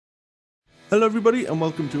Hello everybody and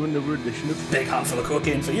welcome to another edition of Big handful of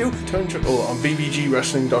cocaine for you. Turnchuckle on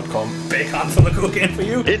bbgwrestling.com. Big handful of cocaine for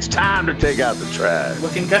you. It's time to take out the trash. We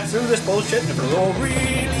can get through this bullshit if we roll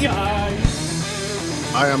really high.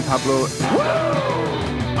 I am Pablo.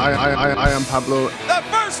 I am Pablo. The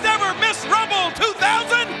first ever Miss Rumble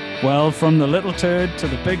 2000! Well, from the little turd to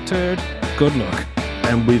the big turd, good luck.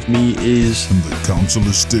 And with me is the Council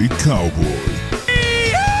Estate Cowboy.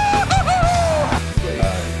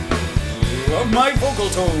 My vocal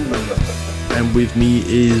tone. And with me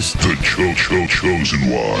is the Chosen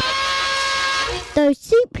One. Those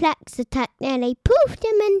suplex attack nearly poofed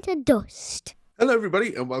him into dust. Hello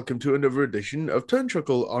everybody and welcome to another edition of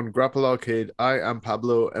Turnchuckle on Grapple Arcade. I am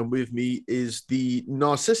Pablo and with me is the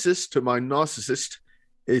narcissist to my narcissist.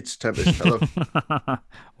 It's Tempest. Hello.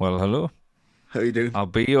 Well, hello. How you doing? I'll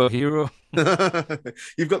be your hero.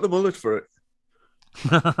 You've got the mullet for it.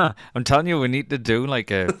 I'm telling you, we need to do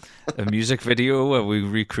like a music video where we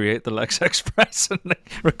recreate the Lex Express and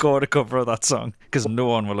record a cover of that song, because no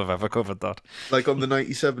one will have ever covered that. Like on the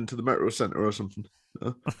 97 to the Metro Centre or something.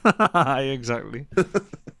 Exactly.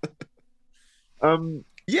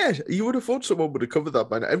 Yeah, you would have thought someone would have covered that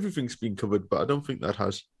by now. Everything's been covered, but I don't think that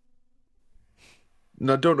has. And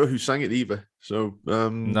I don't know who sang it either. So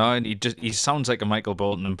no, and he sounds like a Michael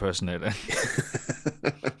Bolton impersonator.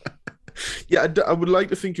 Yeah, I would like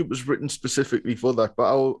to think it was written specifically for that, but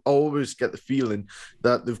I always get the feeling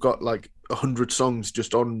that they've got like 100 songs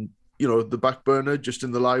just on, the back burner, just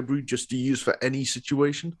in the library, just to use for any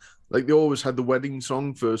situation. Like they always had the wedding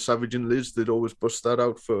song for Savage and Liz. They'd always bust that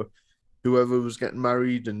out for whoever was getting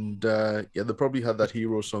married, and they probably had that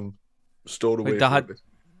hero song stored away.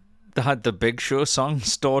 They had the Big Show song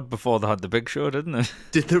stored before they had the Big Show, didn't they?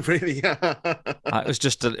 Did they really? It was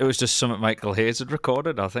just something Michael Hayes had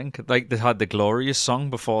recorded, I think. Like they had the Glorious song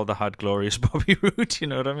before they had Glorious Bobby Roode. You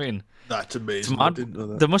know what I mean? That's amazing. I didn't know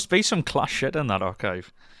that. There must be some class shit in that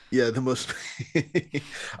archive. Yeah, there must be.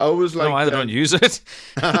 I always like. No, I don't use it.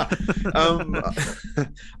 I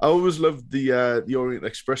always loved the Orient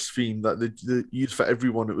Express theme that they used for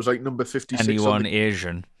everyone. It was like number 56. Anyone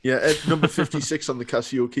Asian. Yeah, at number 56 on the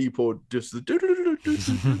Casio keyboard, just the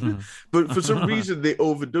but for some reason they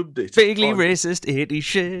overdubbed it. Vaguely racist 80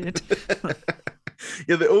 shit.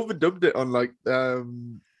 Yeah, they overdubbed it on like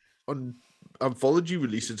on anthology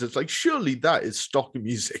releases. It's like, surely that is stock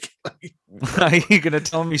music. Are you going to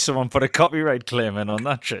tell me someone put a copyright claim in on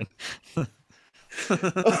that shit?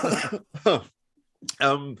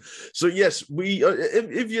 So yes, we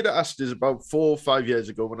if you'd asked us about 4 or 5 years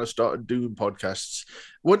ago when I started doing podcasts,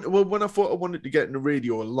 when I thought I wanted to get in the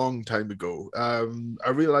radio a long time ago, I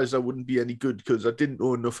realized I wouldn't be any good because I didn't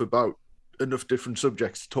know enough different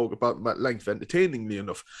subjects to talk about them at length entertainingly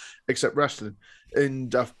enough, except wrestling.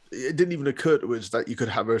 And it didn't even occur to us that you could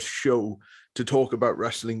have a show to talk about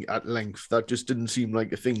wrestling at length. That just didn't seem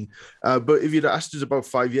like a thing. But if you'd asked us about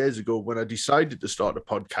 5 years ago when I decided to start a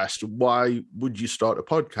podcast, why would you start a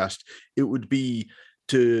podcast? It would be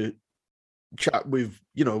to chat with,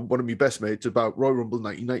 one of my best mates about Royal Rumble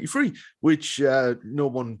 1993, which no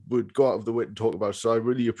one would go out of the way to talk about. So I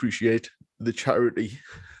really appreciate the charity.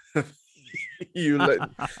 You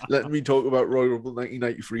let me talk about Royal Rumble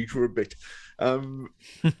 1993 for a bit.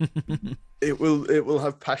 It will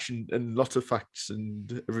have passion and lots of facts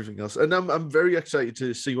and everything else. And I'm very excited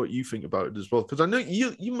to see what you think about it as well, because I know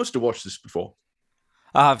you must have watched this before.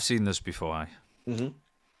 I have seen this before. Mm-hmm.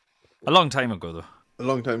 A long time ago, though. A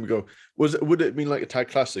long time ago. Would it have been like a tag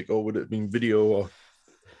classic, or would it have been video? Or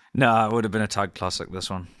no, it would have been a tag classic.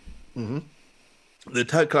 This one. Mm-hmm. The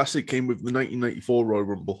tag classic came with the 1994 Royal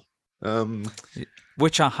Rumble.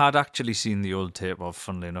 Which I had actually seen the old tape of,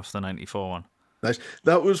 funnily enough, the 94 one. Nice.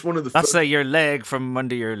 That was one of the That's your leg from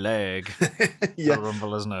under your leg. Yeah.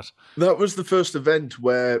 Rumble, isn't it? That was the first event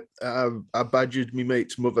where I badgered my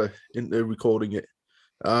mate's mother into recording it.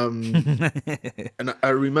 And I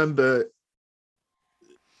remember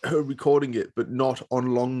her recording it, but not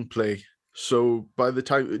on long play. So by the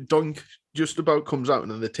time Dunk just about comes out and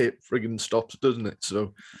then the tape friggin' stops, doesn't it?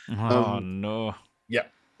 So no. Yeah.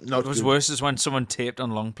 What was worse is when someone taped on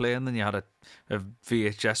long play and then you had a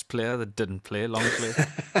VHS player that didn't play long play.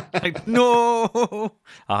 Like, no!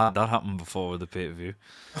 I had that happen before with the pay-per-view.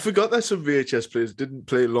 I forgot that some VHS players didn't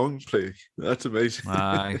play long play. That's amazing.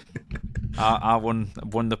 I won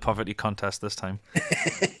the poverty contest this time.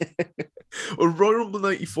 Well, Royal Rumble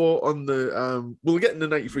 94 on the... we'll get into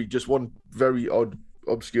 93, just one very odd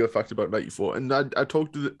obscure fact about 94, and I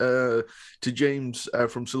talked to James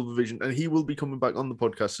from Silver Vision, and he will be coming back on the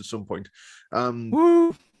podcast at some point.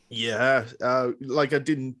 Woo! Yeah, like I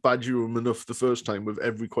didn't badger him enough the first time with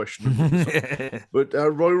every question. But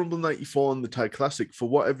Royal Rumble 94 and the Thai Classic, for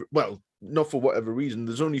whatever, well, not for whatever reason,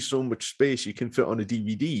 there's only so much space you can fit on a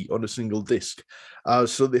DVD on a single disc.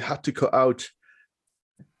 So they had to cut out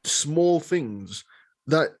small things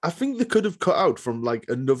that I think they could have cut out from like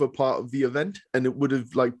another part of the event, and it would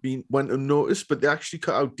have like been went unnoticed, but they actually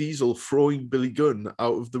cut out Diesel throwing Billy Gunn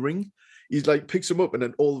out of the ring. He's like picks him up and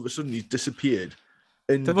then all of a sudden he's disappeared.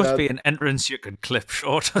 And there must be an entrance you could clip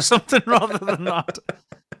short or something rather than that.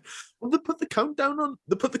 Well, they put the countdown on.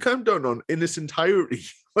 They put the countdown on in its entirety.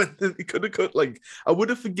 When they could have cut, like, I would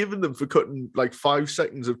have forgiven them for cutting like 5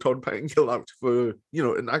 seconds of Todd Pettengill out for, you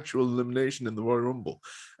know, an actual elimination in the Royal Rumble.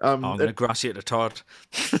 I'm going to grass you to Todd.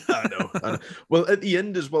 I know. Well, at the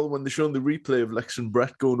end as well, when they're showing the replay of Lex and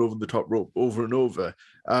Brett going over the top rope over and over,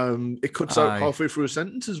 it cuts out halfway through a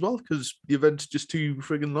sentence as well because the event's just too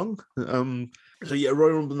friggin' long. So yeah,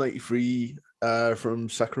 Royal Rumble 93 from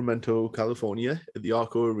Sacramento, California at the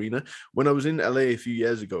Arco Arena. When I was in LA a few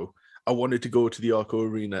years ago, I wanted to go to the Arco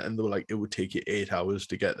Arena and they were like, it would take you 8 hours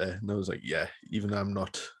to get there. And I was like, yeah, even I'm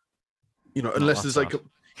not, you know, unless there's like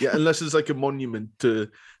unless there's like a monument to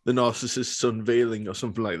the narcissist's unveiling or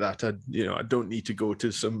something like that. I don't need to go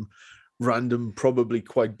to some random, probably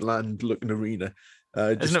quite bland looking arena.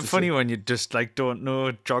 Isn't it funny when you just like don't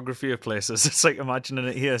know geography of places? It's like imagining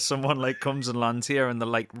it here. Someone like comes and lands here and they're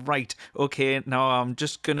like, right, okay, now I'm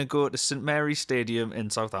just going to go to St. Mary's Stadium in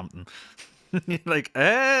Southampton. You're like,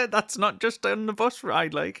 that's not just on the bus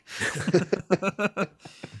ride, like.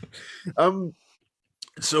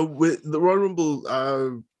 So with the Royal Rumble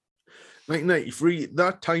 1993,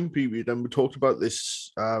 that time period, and we talked about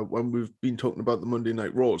this when we've been talking about the Monday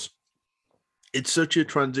Night Raws, it's such a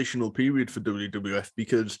transitional period for WWF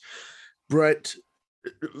because Brett,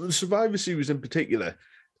 Survivor Series in particular,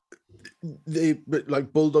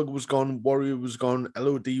 like Bulldog was gone, Warrior was gone,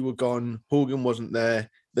 LOD were gone, Hogan wasn't there.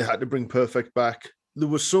 They had to bring Perfect back. There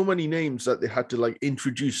were so many names that they had to like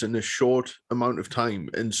introduce in a short amount of time,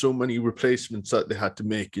 and so many replacements that they had to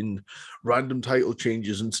make in random title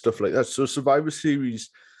changes and stuff like that. So Survivor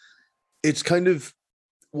Series, it's kind of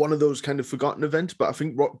one of those kind of forgotten events, but I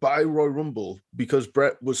think by Royal Rumble, because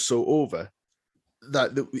Brett was so over,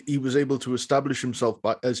 that he was able to establish himself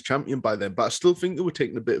as champion by then. But I still think they were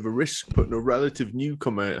taking a bit of a risk putting a relative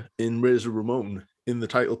newcomer in Razor Ramon in the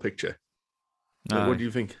title picture. What do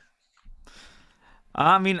you think?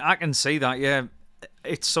 I mean, I can see that, yeah.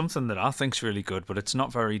 It's something that I think's really good, but it's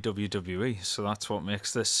not very WWE, so that's what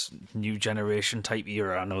makes this new generation type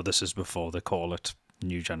era. I know this is before they call it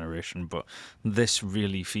new generation, but this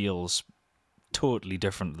really feels totally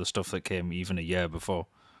different to the stuff that came even a year before.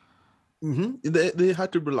 Mm-hmm. They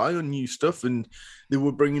had to rely on new stuff, and they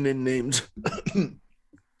were bringing in names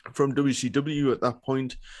from WCW at that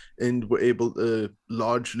point, and were able to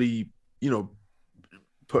largely, you know,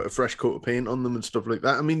 put a fresh coat of paint on them and stuff like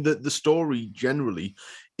that. I mean, the story generally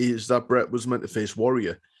is that Brett was meant to face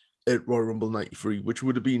Warrior at Royal Rumble 93, which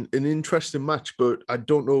would have been an interesting match, but I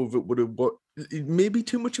don't know if it would have maybe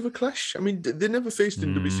too much of a clash. I mean, they never faced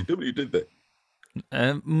in WCW, did they?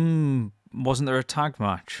 Wasn't there a tag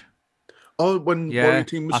match? Oh, when Warrior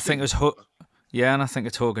team was... I think it was and I think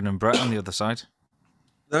it's Hogan and Brett on the other side.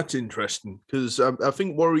 That's interesting, because I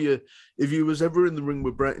think Warrior, if he was ever in the ring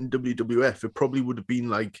with Brett in WWF, it probably would have been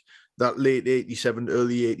like that late 87,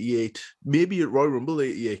 early 88, maybe at Royal Rumble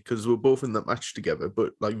 88, because we're both in that match together,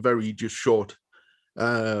 but like very just short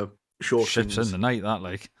Ships things. In the night, that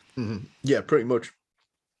like. Mm-hmm. Yeah, pretty much.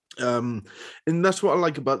 And that's what I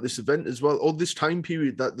like about this event as well. All this time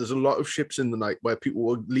period that there's a lot of ships in the night where people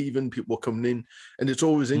were leaving, people were coming in, and it's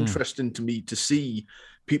always interesting to me to see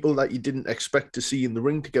people that you didn't expect to see in the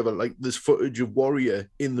ring together. Like there's footage of Warrior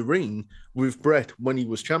in the ring with Brett when he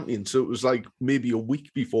was champion, so it was like maybe a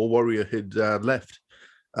week before Warrior had left.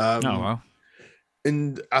 Oh wow!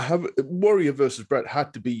 And I have Warrior versus Brett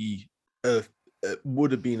had to be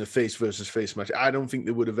would have been a face versus face match. I don't think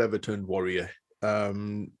they would have ever turned Warrior.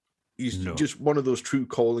 He's just one of those true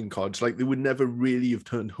calling cards. Like they would never really have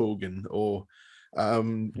turned Hogan, or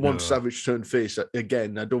once Savage turned face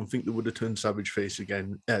again, I don't think they would have turned Savage face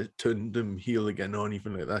again, turned him heel again, or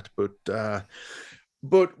anything like that.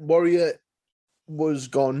 But Warrior was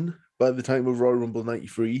gone by the time of Royal Rumble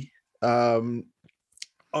 93. On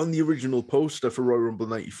the original poster for Royal Rumble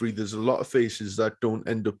 93, there's a lot of faces that don't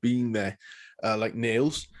end up being there, like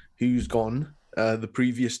Nails, who's gone the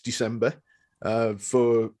previous December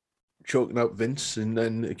for choking out Vince and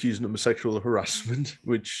then accusing him of sexual harassment,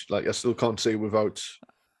 which like I still can't say without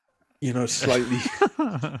slightly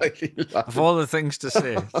Of all the things to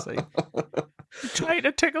say, it's like, trying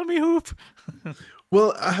to tickle me hoop.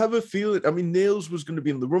 Well, I have a feeling. I mean, Nails was going to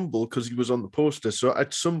be in the Rumble because he was on the poster. So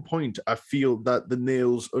at some point, I feel that the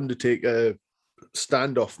Nails Undertaker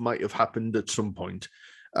standoff might have happened at some point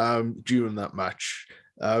during that match.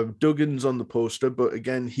 Duggan's on the poster, but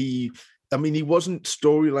again, he wasn't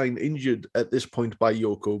storyline injured at this point by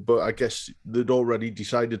Yoko, but I guess they'd already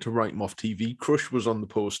decided to write him off TV. Crush was on the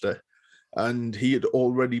poster, and he had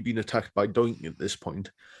already been attacked by Doink at this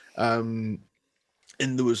point.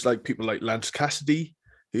 And there was like people like Lance Cassidy,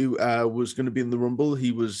 who was going to be in the Rumble.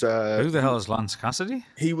 He was who the hell is Lance Cassidy?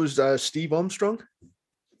 He was Steve Armstrong.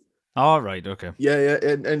 Oh, right, okay. Yeah,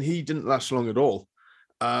 and he didn't last long at all.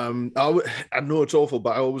 I know it's awful,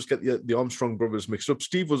 but I always get the Armstrong brothers mixed up.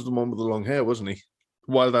 Steve was the one with the long hair, wasn't he?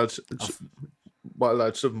 Wild Out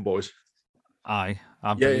Southern Boys. I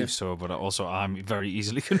believe so, but also I'm very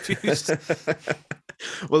easily confused.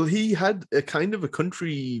 Well, he had a kind of a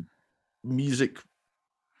country music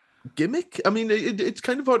gimmick. I mean, it's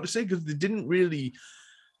kind of hard to say because they didn't really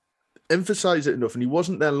emphasize it enough, and he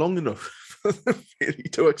wasn't there long enough really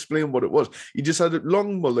to explain what it was. He just had a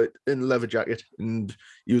long mullet and a leather jacket, and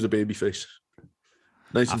he was a babyface.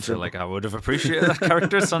 Nice. I feel like I would have appreciated that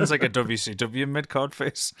character. It sounds like a WCW mid-card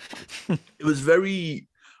face. It was very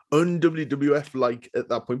un-WWF like at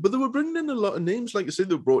that point, but they were bringing in a lot of names. Like I said,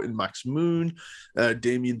 they brought in Max Moon,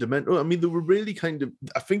 Damien Demento. I mean, they were really kind of,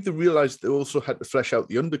 I think they realized they also had to flesh out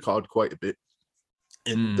the undercard quite a bit.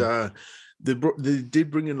 And they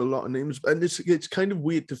did bring in a lot of names, and it's kind of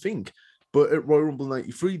weird to think, but at Royal Rumble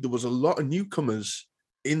 93, there was a lot of newcomers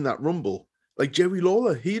in that Rumble. Like Jerry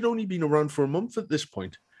Lawler, he'd only been around for a month at this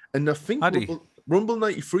point. And I think Rumble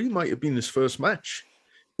 93 might have been his first match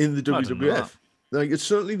in the WWF. Like, it's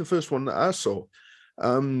certainly the first one that I saw.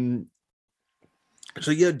 So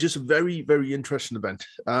yeah, just a very, very interesting event.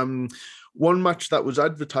 One match that was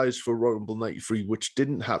advertised for Royal Rumble 93, which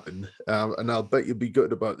didn't happen, and I'll bet you'll be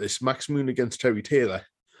good about this. Max Moon against Terry Taylor.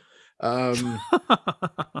 The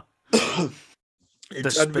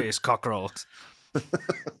space cockerels.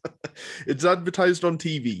 It's advertised on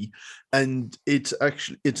TV, and it's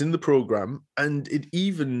in the program, and it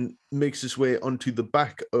even makes its way onto the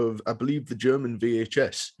back of, I believe, the German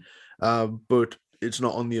VHS, but it's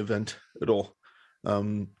not on the event at all.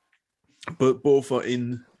 But both are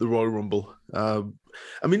in the Royal Rumble.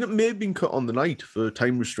 I mean, it may have been cut on the night for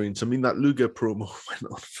time restraints. I mean, that Luger promo went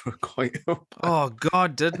on for quite a while. Oh,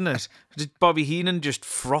 God, didn't it? Did Bobby Heenan just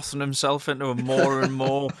frothing himself into a more and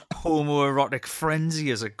more homoerotic frenzy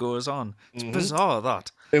as it goes on? It's bizarre,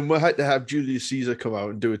 that. And we had to have Julius Caesar come out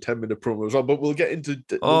and do a 10-minute promo as well, but we'll get into...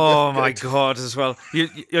 my God, as well.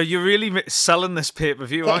 You're really selling this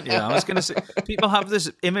pay-per-view, aren't you? I was going to say, people have this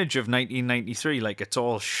image of 1993 like it's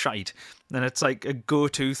all shite, and it's like a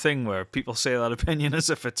go-to thing where people say that opinion as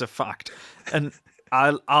if it's a fact. And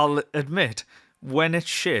I'll admit, when it's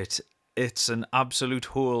shit, it's an absolute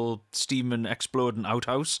whole steaming, exploding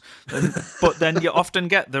outhouse. But then you often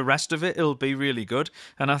get the rest of it, it'll be really good.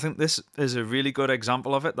 And I think this is a really good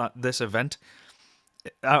example of it, that this event.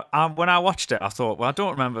 When I watched it, I thought, well, I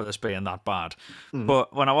don't remember this being that bad.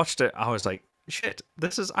 But when I watched it, I was like, shit,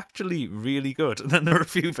 this is actually really good. And then there were a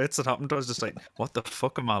few bits that happened. I was just like, what the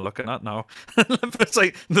fuck am I looking at now? But it's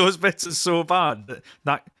like, those bits are so bad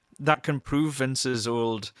that can prove Vince's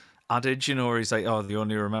old adage, where he's like, oh, they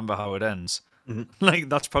only remember how it ends. Like,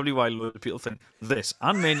 that's probably why a lot of people think this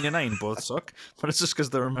and Mania 9 both suck, but it's just because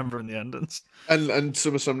they're remembering the endings. And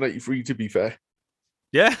SummerSlam 93, to be fair.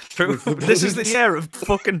 Yeah, true. This is the year of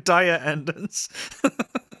fucking dire endings.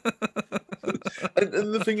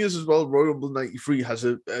 and the thing is, as well, Royal Rumble 93 has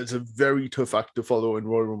a very tough act to follow in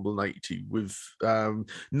Royal Rumble 92, with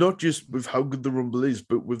not just with how good the Rumble is,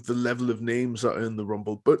 but with the level of names that are in the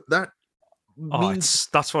Rumble. But that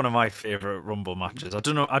that's one of my favorite Rumble matches. I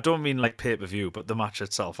don't mean like pay-per-view, but the match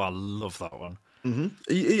itself, I love that one.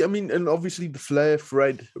 I mean, and obviously the Flair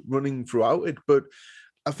thread running throughout it, but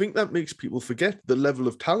I think that makes people forget the level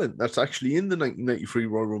of talent that's actually in the 1993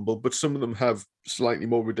 Royal Rumble, but some of them have slightly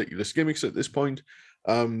more ridiculous gimmicks at this point.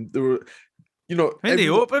 There were, they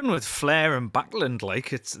open with Flair and Backlund,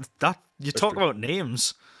 like, it's that, you talk about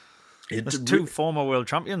names. There's two former world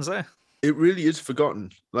champions there. It really is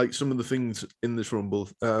forgotten, like some of the things in this Rumble,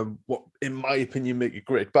 what in my opinion make it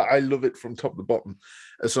great, but I love it from top to bottom.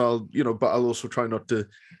 So but I'll also try not to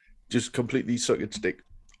just completely suck its dick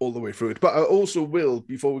all the way through it. But I also will,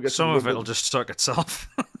 before we get some of it'll just suck itself.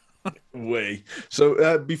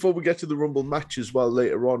 So before we get to the Rumble match as well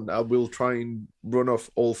later on, I will try and run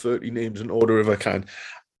off all 30 names in order if I can.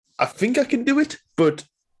 I think I can do it, but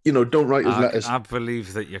don't write us letters. I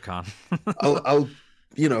believe that you can. I'll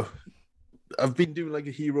I've been doing like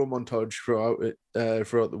a hero montage throughout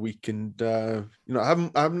the week, and I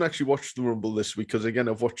haven't actually watched the Rumble this week because again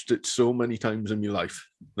I've watched it so many times in my life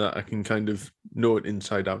that I can kind of know it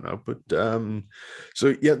inside out now. But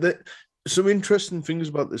some interesting things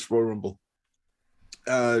about this Royal Rumble.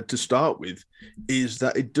 To start with, is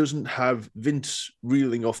that it doesn't have Vince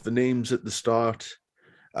reeling off the names at the start.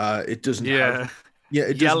 It doesn't.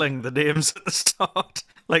 Yelling the names at the start.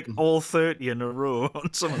 Like all 30 in a row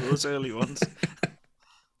on some of those early ones.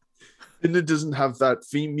 And it doesn't have that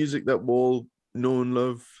theme music that we all know and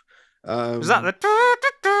love. Is that the...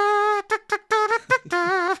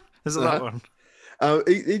 Is it that one?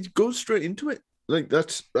 It goes straight into it. Like,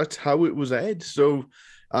 that's how it was aired. So,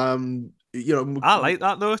 I like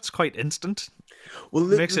that, though. It's quite instant. Well,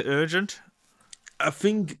 it makes it urgent. I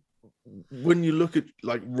think when you look at,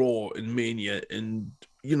 like, Raw and Mania and...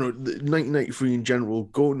 1993 in general,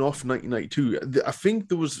 going off 1992, I think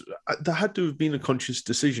there had to have been a conscious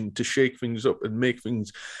decision to shake things up and make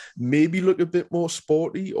things maybe look a bit more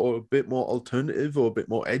sporty or a bit more alternative or a bit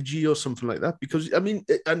more edgy or something like that. Because, I mean,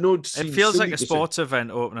 I know it feels like a sports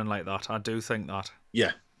event opening like that. I do think that.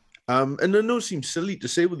 Yeah. And I know it seems silly to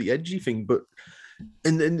say with the edgy thing, but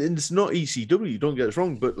and it's not ECW, don't get us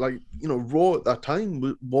wrong, but like, Raw at that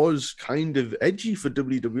time was kind of edgy for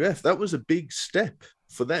WWF. That was a big step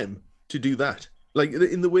for them to do that. Like,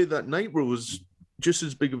 in the way that Nitro was just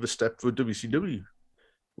as big of a step for WCW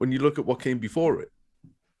when you look at what came before it.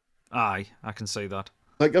 Aye, I can say that.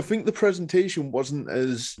 Like, I think the presentation wasn't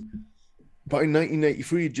as... By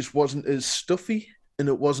 1983, it just wasn't as stuffy, and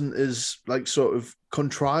it wasn't as, like, sort of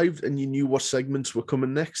contrived, and you knew what segments were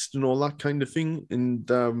coming next and all that kind of thing. And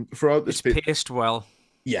throughout this... It's paced well.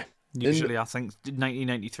 Yeah. Usually, I think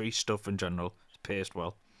 1993 stuff in general is paced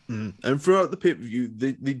well. And throughout the pay-per-view,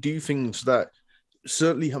 they do things that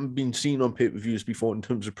certainly haven't been seen on pay-per-views before in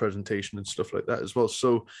terms of presentation and stuff like that as well.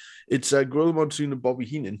 So it's Gorilla Monsoon and Bobby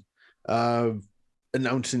Heenan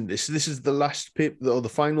announcing this. This is the last the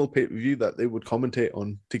final pay-per-view that they would commentate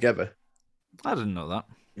on together. I didn't know that.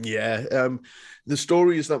 Yeah. The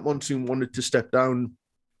story is that Monsoon wanted to step down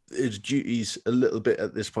his duties a little bit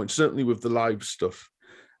at this point, certainly with the live stuff.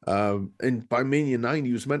 And by Mania 9,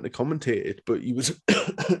 he was meant to commentate it, but he was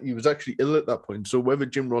he was actually ill at that point. So whether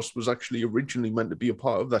Jim Ross was actually originally meant to be a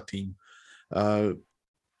part of that team, I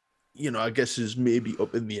guess is maybe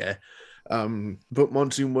up in the air. But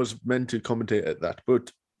Monsoon was meant to commentate at that.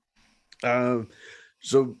 But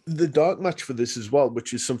so the dark match for this as well,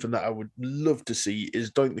 which is something that I would love to see,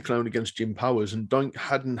 is Doink the Clown against Jim Powers. And Doink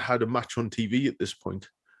hadn't had a match on TV at this point.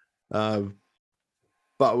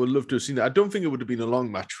 But I would love to have seen it. I don't think it would have been a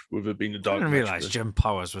long match with it being a dark match. I didn't realise Jim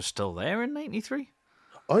Powers was still there in 93.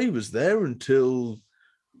 Oh, he was there until,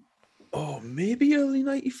 maybe early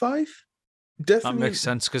 95? Definitely. That makes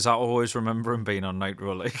sense, because I always remember him being on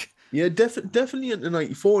Nitro League. Yeah, definitely into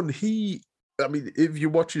 94. And if you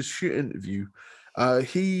watch his shoot interview,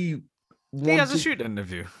 he has a shoot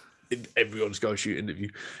interview. Everyone's got a shoot interview.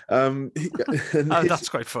 That's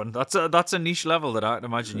quite fun. That's a niche level that I'd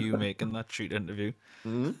imagine you making that shoot interview.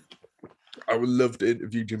 Mm-hmm. I would love to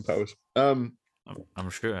interview Jim Powers. I'm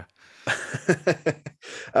sure.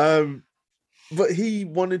 But he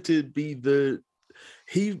wanted to be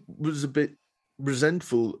he was a bit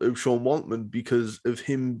resentful of Sean Waltman because of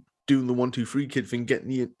him doing the 1-2-3 kid thing,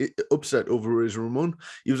 getting upset over Razor Ramon.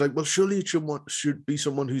 He was like, well, surely it should be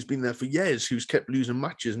someone who's been there for years, who's kept losing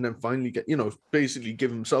matches and then finally basically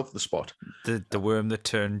give himself the spot. The worm that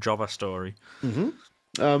turned jobber story.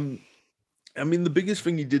 Mm-hmm. The biggest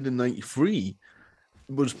thing he did in 93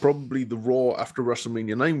 was probably the Raw after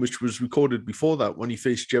WrestleMania 9, which was recorded before that when he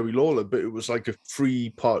faced Jerry Lawler, but it was like a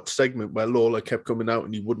 3-part segment where Lawler kept coming out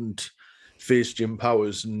and he wouldn't face Jim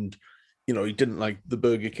Powers, and he didn't like the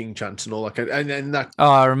Burger King chants and all that kind of, and that. Oh,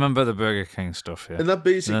 I remember the Burger King stuff. Yeah, and that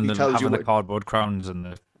basically tells you the cardboard crowns and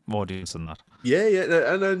the audience and that. Yeah,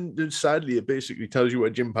 and then sadly, it basically tells you where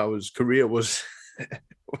Jim Powers' career was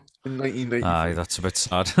in 1993. Aye, that's a bit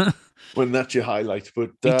sad. When that's your highlight,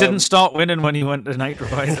 but he didn't start winning when he went to Nitro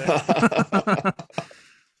either.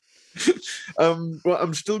 Well,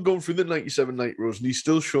 I'm still going through the 97 Nitros, and he's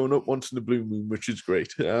still showing up once in a blue moon, which is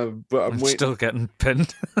great. But I'm still getting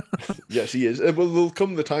pinned. Yes, he is. Well, there'll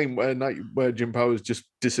come the time where Jim Powers just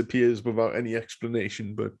disappears without any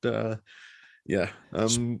explanation. But yeah,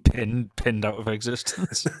 pinned out of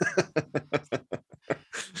existence.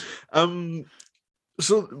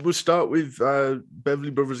 So we'll start with Beverly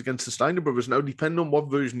Brothers against the Steiner Brothers. Now, depending on what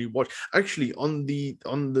version you watch, actually on the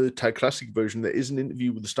Tag Classic version, there is an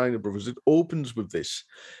interview with the Steiner Brothers. It opens with this.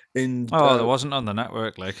 And there wasn't on the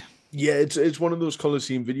network, like. Yeah, it's one of those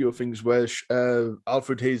Coliseum video things where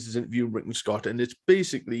Alfred Hayes is interviewing Rick and Scott, and it's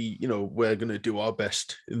basically, we're going to do our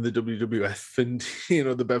best in the WWF, and,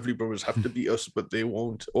 the Beverly Brothers have to beat us, but they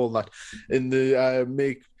won't, all that. And they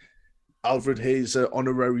make Alfred Hayes an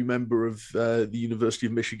honorary member of the University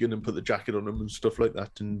of Michigan and put the jacket on him and stuff like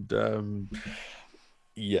that. And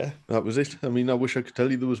yeah, that was it. I mean, I wish I could tell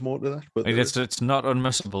you there was more to that, but it's not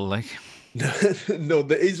unmissable. Like, no,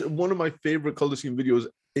 there is one of my favorite Coliseum videos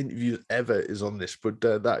interviews ever is on this, but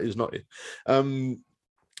that is not it.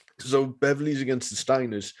 So Beverly's against the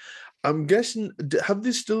Steiners. I'm guessing, have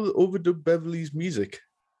they still overdubbed Beverly's music?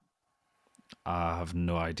 I have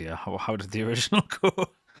no idea. How did the original go?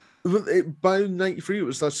 Well, by 93, it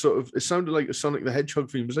was that sort of. It sounded like a Sonic the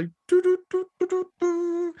Hedgehog theme. It was like.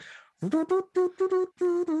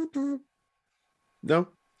 No.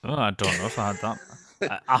 Oh, I don't know if I had that.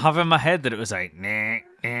 I have in my head that it was like nah,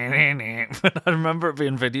 nah, nah, nah. But I remember it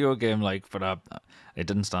being video game like, but it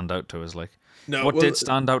didn't stand out to us like. No, what did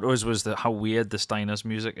stand out to us was how weird the Steiners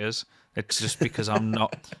music is. It's just because I'm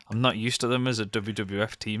not used to them as a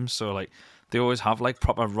WWF team, so like. They always have like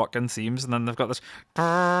proper rockin' themes, and then they've got this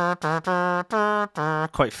quite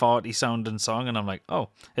farty sounding song, and I'm like, oh,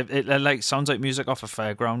 it like sounds like music off a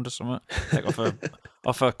fairground or something, like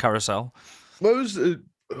off a carousel. What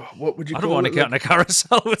would you? I don't want to get on a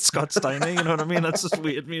carousel with Scott Steiner. You know what I mean? That's just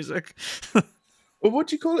weird music. Well, what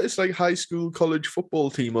do you call it? It's like high school, college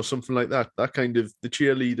football team or something like that. That kind of the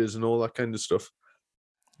cheerleaders and all that kind of stuff.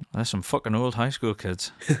 There's some fucking old high school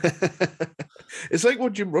kids. It's like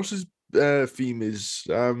what Jim Ross's theme is.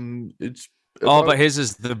 It's but his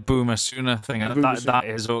is the Boomer Sooner thing. That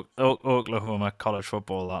is Oklahoma college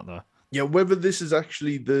football. That though. Yeah, whether this is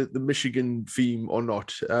actually the Michigan theme or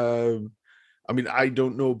not, I mean, I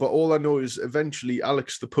don't know. But all I know is eventually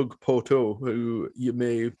Alex the Pug Porto, who you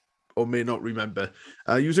may or may not remember,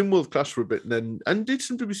 he was in World Class for a bit and did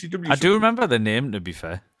some WCW. I do remember the name, to be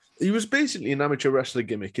fair. He was basically an amateur wrestler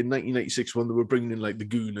gimmick in 1996 when they were bringing in like the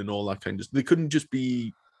Goon and all that kind of stuff. They couldn't just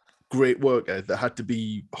be great worker. They had to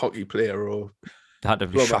be hockey player or... They had to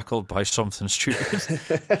be shackled by something stupid.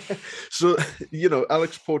 So,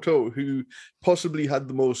 Alex Porto, who possibly had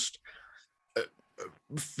the most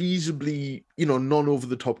feasibly,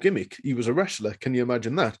 non-over-the-top gimmick. He was a wrestler. Can you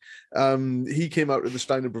imagine that? He came out of the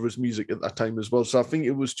Steiner Brothers music at that time as well. So I think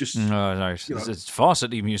it was just... Oh, nice. It's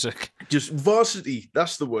varsity music. Just varsity.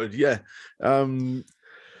 That's the word, yeah.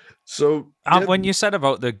 So when you said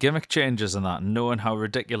about the gimmick changes and that, knowing how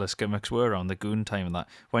ridiculous gimmicks were on the Goon time and that,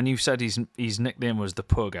 when you said his nickname was the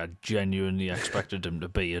Pug, I genuinely expected him to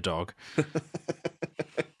be a dog.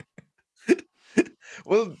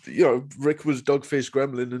 Well, Rick was Dogface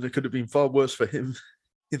Gremlin, and it could have been far worse for him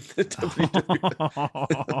in the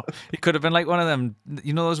WWE. He could have been like one of them,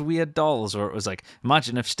 those weird dolls where it was like,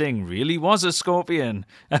 imagine if Sting really was a scorpion.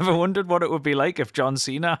 Ever wondered what it would be like if John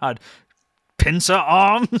Cena had pincer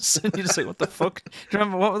arms? And you're just like, what the fuck? Do you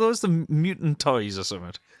remember, what were those, the mutant toys or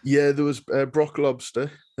something? Yeah, there was Brock Lobster.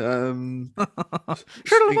 Shut him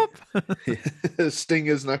up. Sting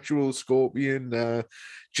is an actual scorpion.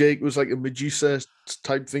 Jake was like a Medusa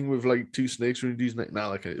type thing with like two snakes around his neck. Now,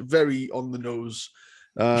 like a very on the nose.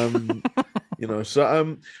 So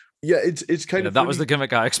yeah, it's kind of that was the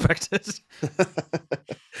gimmick I expected.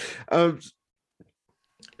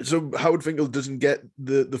 So Howard Finkel doesn't get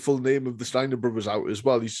the full name of the Steiner brothers out as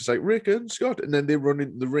well. He's just like Rick and Scott, and then they run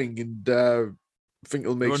into the ring, and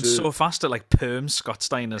Finkel makes runs so fast it like perms Scott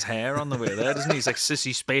Steiner's hair on the way there, doesn't he? He's like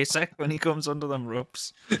Sissy Spacek when he comes under them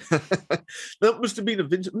ropes. That must have been a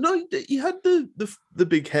Vince. No, he had the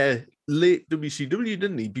big hair late WCW,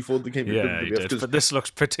 didn't he? Before they came to WWF. He did. But this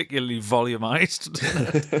looks particularly volumized. Do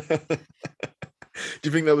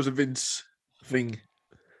you think that was a Vince thing?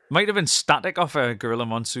 Might have been static off Gorilla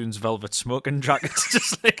Monsoon's velvet smoking jacket,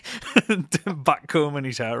 just like back combing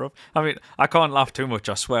his hair up. I mean, I can't laugh too much.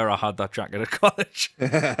 I swear I had that jacket at college.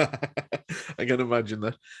 I can imagine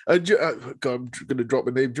that. God, I'm going to drop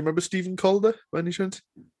a name. Do you remember Stephen Calder by any chance?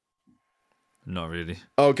 Not really.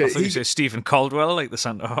 Okay, I thought you said Stephen Caldwell, like the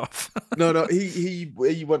centre half. No. He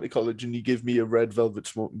went to college and he gave me a red velvet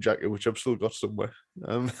smoking jacket, which I've still got somewhere.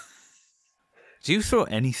 Do you throw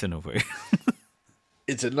anything away?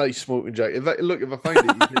 It's a nice smoking jacket. If I find it,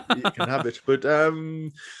 you can have it. But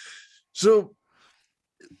so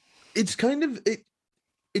it's kind of it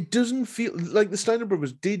doesn't feel like the Steiner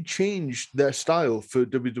brothers did change their style for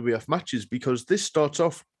WWF matches, because this starts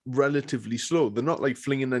off relatively slow. They're not like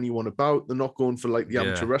flinging anyone about. They're not going for like the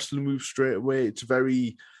amateur wrestling move straight away. It's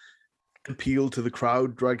very appeal to the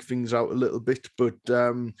crowd, drag things out a little bit. But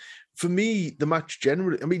for me, the match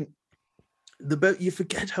generally, I mean, you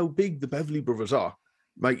forget how big the Beverly Brothers are.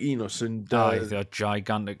 Mike Enos and they're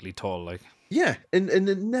gigantically tall, like. Yeah, and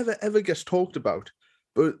it never ever gets talked about.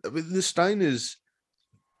 But with the Steiners,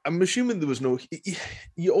 I'm assuming there was no.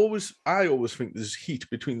 I always think there's heat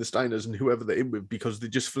between the Steiners and whoever they're in with because they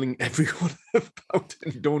just fling everyone about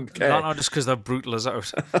and don't care. Not just because they're brutal as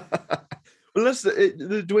out. Well, that's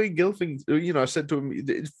the Dwayne Gill thing. You know, I said to him,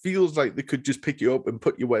 it feels like they could just pick you up and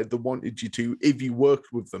put you where they wanted you to if you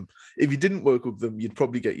worked with them. If you didn't work with them, you'd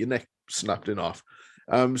probably get your neck snapped in half.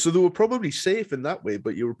 So they were probably safe in that way,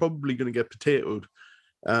 but you were probably going to get potatoed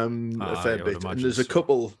a fair bit. And there's a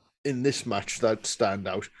couple in this match that stand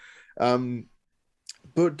out.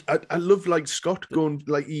 But I love like Scott going,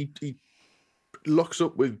 like he locks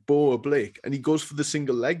up with Bo or Blake and he goes for the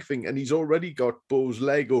single leg thing and he's already got Bo's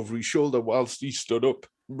leg over his shoulder whilst he stood up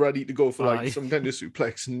ready to go for like some kind of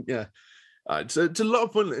suplex. And yeah, it's a lot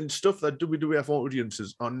of fun and stuff that WWF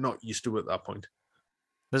audiences are not used to at that point.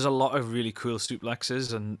 There's a lot of really cool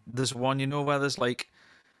suplexes, and there's one, you know, where there's like,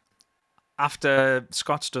 after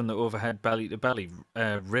Scott's done the overhead belly to belly,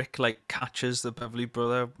 Rick like catches the Beverly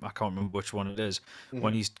brother. I can't remember which one it is,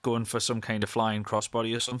 when he's going for some kind of flying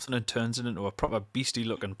crossbody or something and turns it into a proper beastie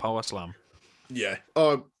looking power slam. Yeah.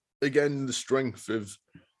 Again, the strength of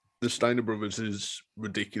the Steiner brothers is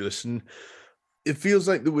ridiculous, and it feels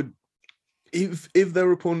like they would, if their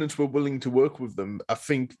opponents were willing to work with them, I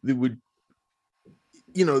think they would.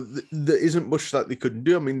 You know, there isn't much that they couldn't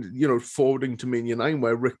do. I mean, you know, forwarding to Mania 9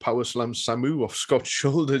 where Rick power slams Samu off Scott's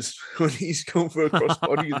shoulders when he's going for a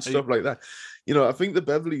crossbody and stuff like that. You know, I think the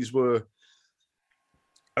Beverleys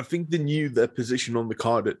they knew their position on the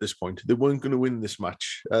card at this point. They weren't going to win this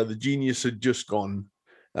match. The Genius had just gone.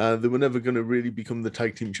 They were never going to really become the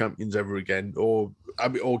tag team champions ever again, or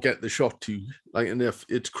get the shot to. Like, and if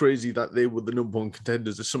it's crazy that they were the number one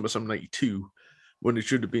contenders at SummerSlam 92. When it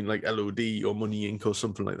should have been like LOD or Money Inc. or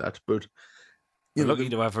something like that. But you're lucky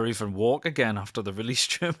to ever even walk again after the release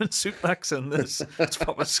German suplex in this. It's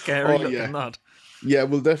proper scary looking that. Yeah,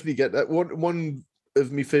 we'll definitely get that. One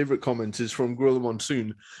of my favourite comments is from Gorilla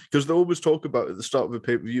Monsoon, because they always talk about at the start of a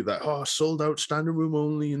pay-per-view that, sold out, standing room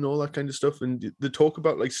only and all that kind of stuff. And they talk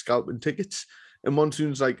about like scalping tickets. And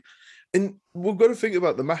Monsoon's like, and we've got to think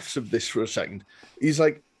about the maths of this for a second. He's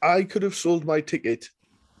like, I could have sold my ticket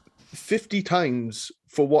 50 times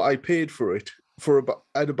for what I paid for it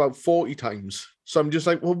at about 40 times. So I'm just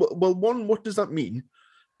like, well, one, what does that mean?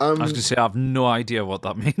 I was going to say, I have no idea what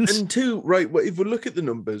that means. And two, right, well, if we look at the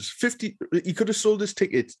numbers, 50, he could have sold his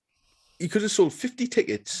ticket. He could have sold 50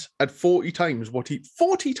 tickets at 40 times what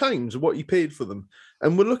he paid for them.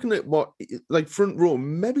 And we're looking at what, like front row,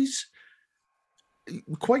 maybe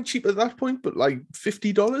quite cheap at that point, but like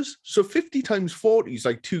 $50. So 50 times 40 is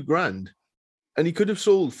like $2,000. And he could have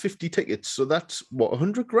sold 50 tickets. So that's what,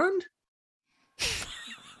 $100,000?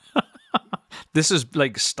 This is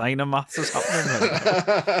like Steiner maths is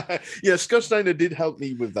happening right. Yeah, Scott Steiner did help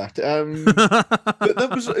me with that.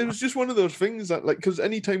 But it was just one of those things that, like, because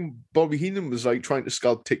anytime Bobby Heenan was like trying to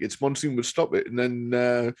scalp tickets, Monsoon would stop it. And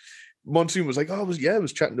then Monsoon was like, I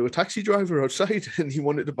was chatting to a taxi driver outside and he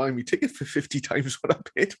wanted to buy me ticket for 50 times what I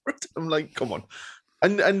paid for it. I'm like, come on.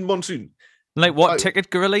 And Monsoon, like, what ticket,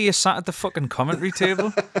 Gorilla? You sat at the fucking commentary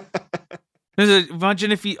table?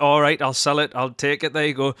 Imagine if all right, I'll sell it, I'll take it. There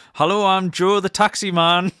you go. Hello, I'm Joe the Taxi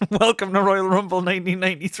Man. Welcome to Royal Rumble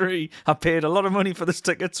 1993. I paid a lot of money for this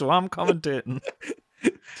ticket, so I'm commentating.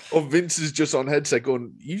 Or Vince is just on headset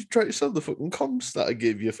going, you try to sell the fucking comps that I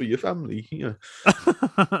gave you for your family. Yeah.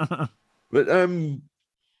 But,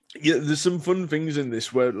 yeah, there's some fun things in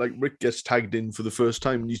this where like Rick gets tagged in for the first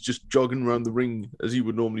time and he's just jogging around the ring as he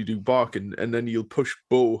would normally do, barking, and then he'll push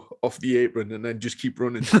Bo off the apron and then just keep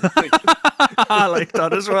running. I like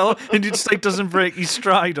that as well. And he just like doesn't break his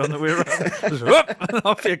stride on the way around. Just, whoop,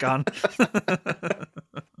 off you can.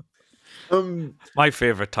 My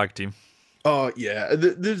favourite tag team. Oh yeah,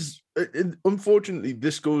 there's unfortunately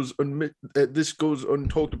this goes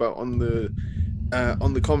untalked about on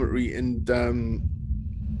the commentary, and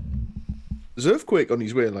there's Earthquake on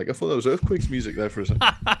his way. Like, I thought that was Earthquake's music there for a second.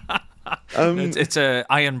 It's a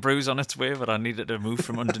iron bruise on its way, but I needed to move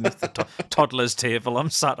from underneath the toddler's table I'm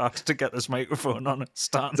sat at to get this microphone on its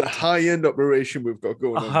stand. It's a high-end operation we've got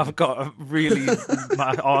going on. I've got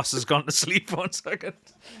my arse has gone to sleep 1 second.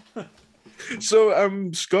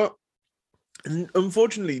 So, Scott,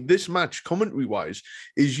 unfortunately, this match, commentary-wise,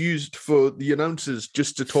 is used for the announcers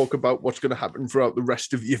just to talk about what's going to happen throughout the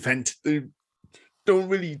rest of the event. don't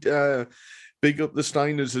really big up the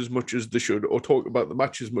Steiners as much as they should, or talk about the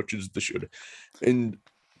match as much as they should. And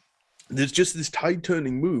there's just this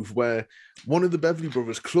tide-turning move where one of the Beverly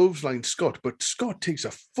brothers clotheslines Scott, but Scott takes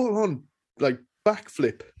a full-on like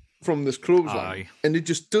backflip from this clothesline, and it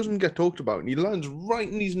just doesn't get talked about, and he lands right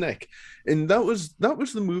in his neck. And that was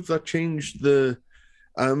the move that changed the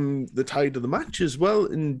tide of the match as well.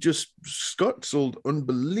 And just Scott sold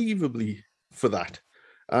unbelievably for that.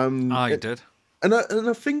 He did. And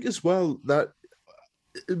I think as well that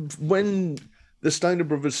when the Steiner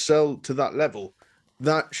brothers sell to that level,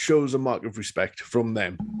 that shows a mark of respect from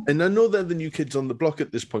them. And I know they're the new kids on the block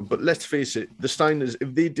at this point, but let's face it, the Steiners,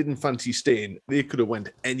 if they didn't fancy staying, they could have went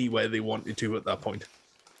anywhere they wanted to at that point.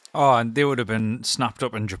 Oh, and they would have been snapped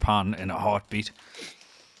up in Japan in a heartbeat.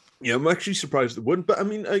 Yeah, I'm actually surprised they wouldn't. But I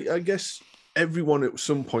mean, I guess everyone at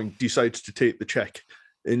some point decides to take the check.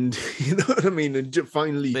 And you know what I mean? And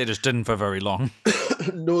finally... They just didn't for very long.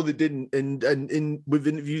 No, they didn't. And we've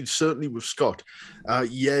interviewed, certainly with Scott,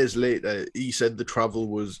 years later, he said the travel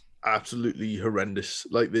was absolutely horrendous.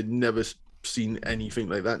 Like, they'd never seen anything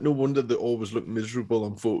like that. No wonder they always look miserable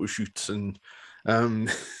on photo shoots. And,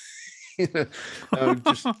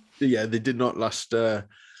 they did not last...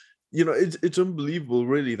 it's unbelievable,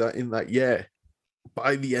 really, that in that year,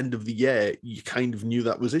 by the end of the year, you kind of knew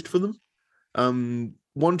that was it for them.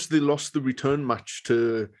 Once they lost the return match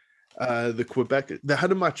to the Quebec, they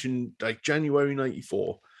had a match in like January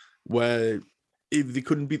 '94 where if they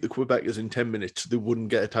couldn't beat the Quebecers in 10 minutes, they wouldn't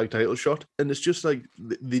get a tag title shot. And it's just like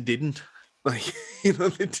they didn't. Like,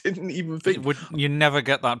 they didn't even think. You never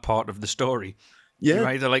get that part of the story. Yeah. You're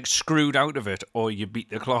either like screwed out of it or you beat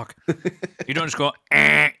the clock. You don't just go,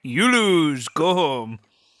 you lose, go home.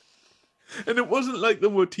 And it wasn't like there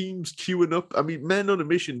were teams queuing up. I mean, Men on a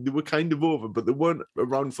Mission, they were kind of over, but they weren't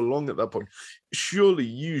around for long at that point. Surely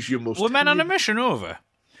use your most... Were Men on a Mission over?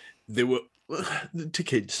 They were... to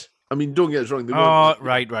kids. I mean, don't get us wrong. They weren't,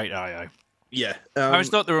 right, aye. Yeah. I always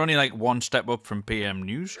thought they were only like one step up from PM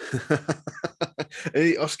News.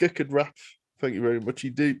 Hey, Oscar could rap. Thank you very much.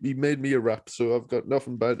 He made me a rap, so I've got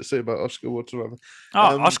nothing bad to say about Oscar whatsoever.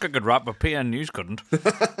 Oscar could rap, but PM News couldn't.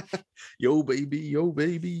 Yo, baby,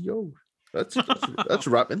 yo. That's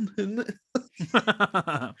rapping, isn't it?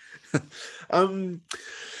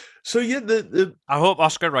 So yeah, I hope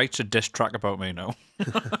Oscar writes a diss track about me now.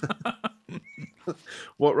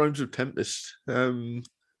 What rhymes with Tempest?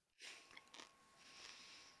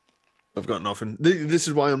 I've got nothing. This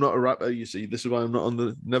is why I'm not a rapper. You see, this is why I'm not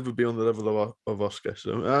never be on the level of Oscar.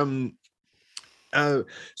 So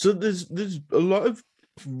so there's a lot of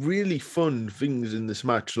really fun things in this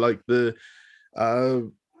match, like the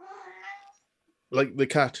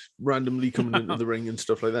cat randomly coming into the ring and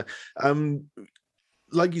stuff like that.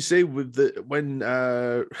 Like you say, when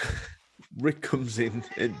Rick comes in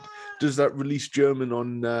and does that release German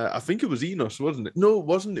on, I think it was Enos, wasn't it? No, it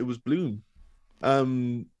wasn't. It was Bloom.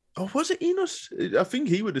 Was it Enos? I think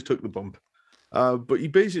he would have took the bump. But he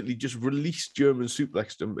basically just released German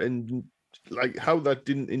suplexed him, and like how that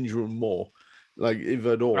didn't injure him more. Like, if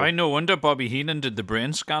at all. I no wonder Bobby Heenan did the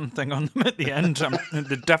brain scan thing on them at the end.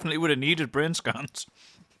 They definitely would have needed brain scans.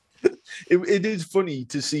 It is funny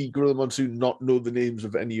to see Gorilla Monsoon not know the names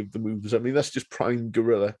of any of the moves. I mean, that's just prime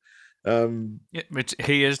Gorilla.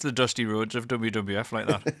 He is the Dusty Rhodes of WWF, like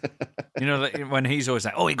that. Like when he's always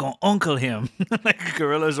like, "Oh, he gonna uncle him." Like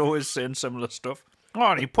Gorilla's always saying similar stuff.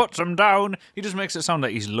 Oh, and he puts him down. He just makes it sound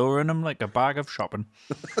like he's lowering him like a bag of shopping.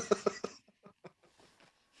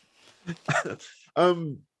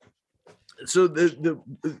 So the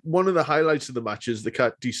one of the highlights of the match is the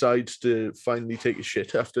cat decides to finally take a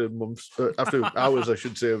shit after months, after hours, I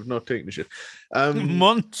should say, of not taking a shit.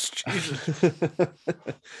 Months, Jesus.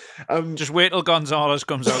 Just wait till Gonzalez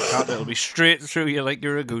comes out, cat. It'll be straight through you like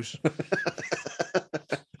you're a goose.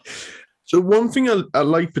 So one thing I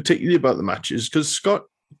like particularly about the match is because Scott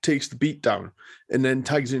takes the beat down and then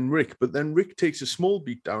tags in Rick, but then Rick takes a small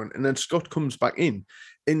beat down and then Scott comes back in.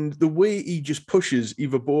 And the way he just pushes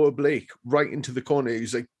Eva Boa Blake right into the corner,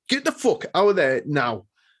 he's like, "Get the fuck out of there now!"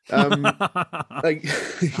 Like,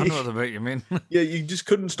 I know the bit you mean. Yeah, you just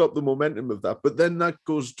couldn't stop the momentum of that. But then that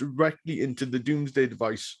goes directly into the Doomsday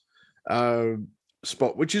Device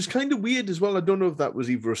spot, which is kind of weird as well. I don't know if that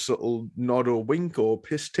was either a subtle nod or wink or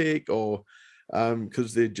piss take, or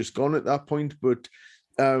because they'd just gone at that point. But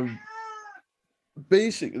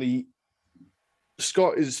basically,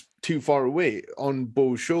 Scott is too far away on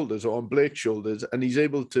Bo's shoulders or on Blake's shoulders, and he's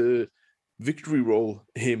able to victory roll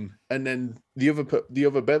him, and then the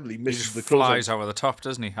other Beverly misses the flies over the top,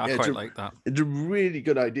 doesn't he? I quite like that. It's a really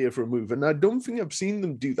good idea for a move, and I don't think I've seen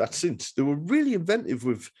them do that since. They were really inventive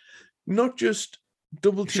with not just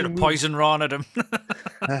double Should team have poisoned Ron at him.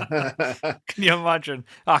 Can you imagine?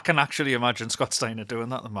 I can actually imagine Scott Steiner doing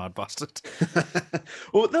that, the mad bastard.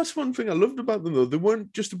 Well, that's one thing I loved about them, though. They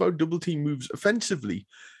weren't just about double team moves offensively.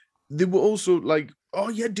 They were also like, oh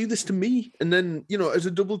yeah, do this to me, and then as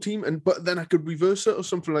a double team, but then I could reverse it or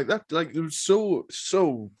something like that. Like, it was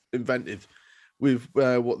so inventive with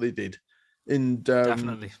what they did, and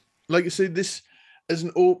Definitely. like I say, this as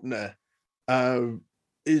an opener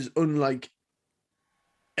is unlike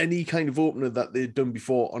any kind of opener that they'd done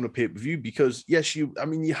before on a pay-per-view, because yes, you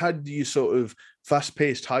had your sort of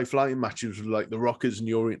fast-paced, high-flying matches with like the Rockers and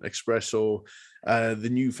the Orient Express or the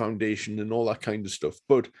New Foundation and all that kind of stuff,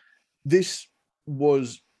 but this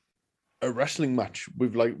was a wrestling match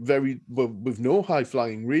with like with no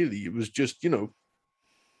high-flying, really. It was just,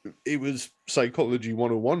 it was psychology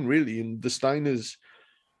 101, really, and the Steiners,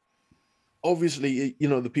 obviously,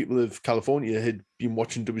 the people of California had been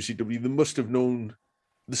watching WCW. They must have known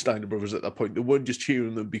the Steiner brothers at that point. They weren't just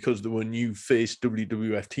cheering them because they were a new face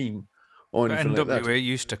WWF team or anything like that. NWA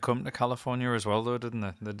used to come to California as well, though, didn't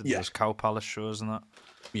they? They did those Cow Palace shows and that.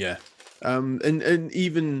 Yeah. And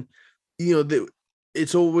even,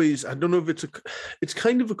 it's always, I don't know if it's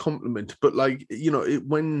kind of a compliment, but like,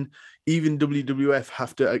 when even WWF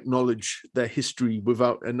have to acknowledge their history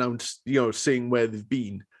without saying where they've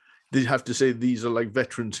been, they have to say these are like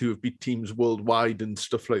veterans who have beat teams worldwide and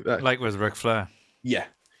stuff like that. Like with Ric Flair. Yeah.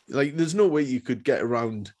 Like, there's no way you could get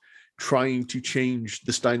around trying to change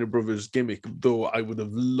the Steiner brothers gimmick, though I would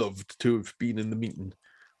have loved to have been in the meeting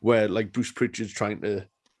where like Bruce Pritchard's trying to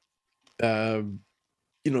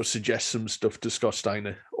suggest some stuff to Scott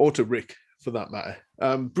Steiner or to Rick, for that matter.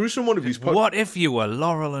 Bruce on one of his what if you were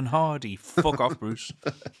Laurel and Hardy? Fuck off, Bruce.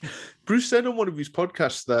 Bruce said on one of his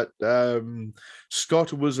podcasts that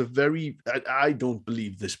Scott was a very, I don't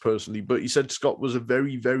believe this personally, but he said Scott was a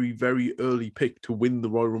very, very, very early pick to win the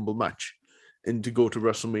Royal Rumble match and to go to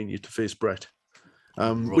WrestleMania to face Brett,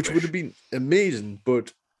 which would have been amazing,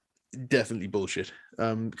 but definitely bullshit.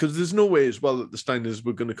 Because there's no way as well that the Steiners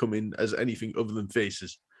were going to come in as anything other than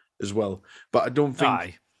faces as well. But I don't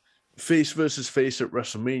think face versus face at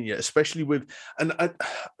WrestleMania, especially with, and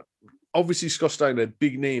obviously Scott Steiner,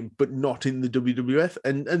 big name, but not in the WWF.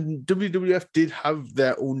 And WWF did have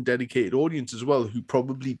their own dedicated audience as well, who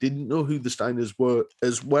probably didn't know who the Steiners were,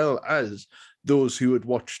 as well as those who had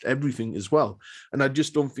watched everything as well. And I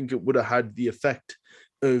just don't think it would have had the effect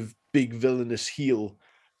of big villainous heel,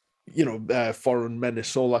 foreign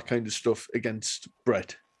menace, all that kind of stuff against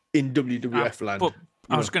Bret in WWF land. But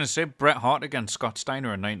I was going to say Bret Hart against Scott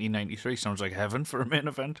Steiner in 1993 sounds like heaven for a main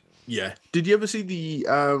event. Yeah. Did you ever see the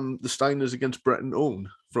Steiners against Bret and Owen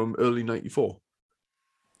from early '94?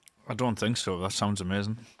 I don't think so. That sounds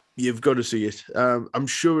amazing. You've got to see it. I'm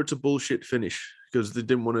sure it's a bullshit finish because they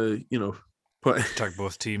didn't want to, tag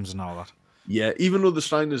both teams and all that. Yeah, even though the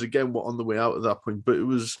Steiners again were on the way out at that point, but it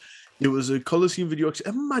was a Coliseum video.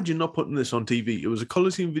 Imagine not putting this on TV. It was a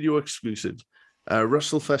Coliseum video exclusive.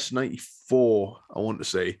 WrestleFest 94, I want to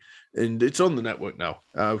say, and it's on the network now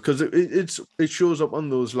because it shows up on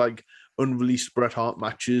those like unreleased Bret Hart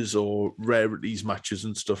matches or rarities matches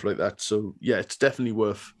and stuff like that. So yeah, it's definitely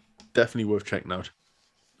worth checking out.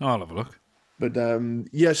 I'll have a look. But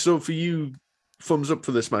yeah, so for you, thumbs up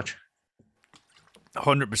for this match.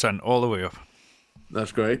 100% all the way up.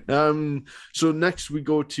 That's great. So next we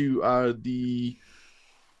go to the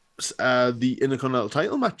Intercontinental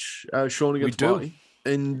title match, Shawn against Marty.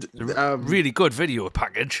 And really good video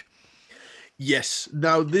package. Yes.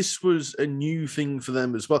 Now, this was a new thing for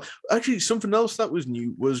them as well. Actually, something else that was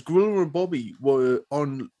new was Gorilla and Bobby were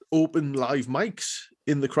on open live mics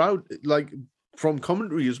in the crowd, like from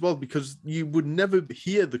commentary as well, because you would never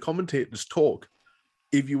hear the commentators talk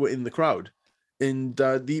if you were in the crowd. And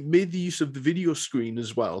they made the use of the video screen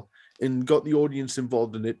as well and got the audience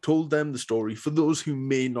involved in it, told them the story for those who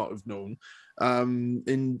may not have known.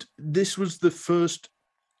 And this was the first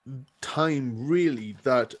time, really,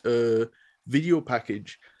 that a video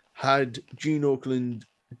package had Gene Okerlund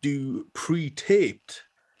do pre-taped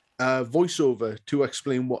voiceover to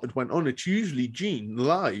explain what had went on. It's usually Gene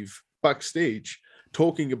live backstage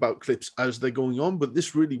talking about clips as they're going on, but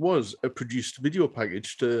this really was a produced video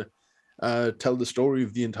package to tell the story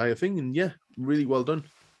of the entire thing. And yeah, really well done.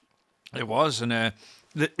 It was, and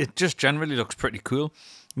it just generally looks pretty cool.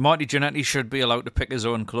 Marty Jannetty should be allowed to pick his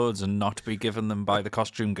own clothes and not be given them by the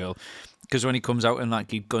costume girl, because when he comes out in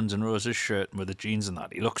that Guns N' Roses shirt with the jeans and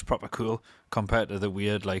that, he looks proper cool compared to the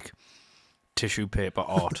weird like tissue paper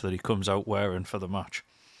art that he comes out wearing for the match.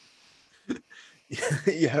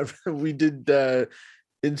 Yeah, we did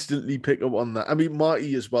instantly pick up on that. I mean,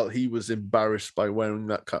 Marty as well. He was embarrassed by wearing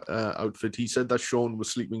that outfit. He said that Shawn was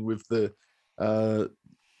sleeping with the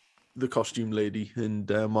costume lady, and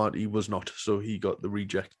Marty was not, so he got the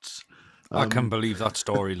rejects. I can't believe that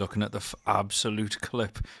story. Looking at the absolute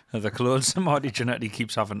clip of the clothes that Marty Jannetty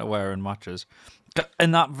keeps having to wear in matches.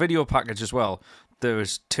 In that video package as well, there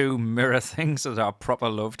was 2 mirror things that I proper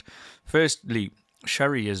loved. Firstly,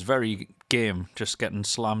 Sherry is very game, just getting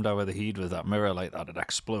slammed over the head with that mirror like that. It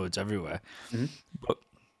explodes everywhere. Mm-hmm. But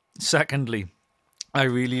secondly, I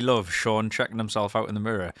really love Shawn checking himself out in the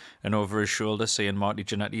mirror and over his shoulder seeing Marty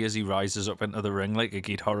Jannetty as he rises up into the ring like a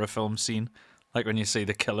good horror film scene. Like when you see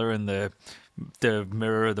the killer in the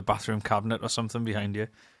mirror of the bathroom cabinet or something behind you.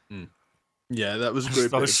 Mm. Yeah, that was great.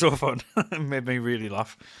 That was so fun. It made me really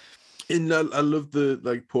laugh. And I love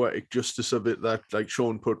the poetic justice of it, that like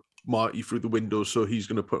Shawn put Marty through the window, so he's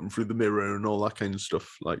going to put him through the mirror and all that kind of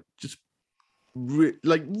stuff. Like just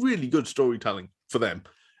really good storytelling for them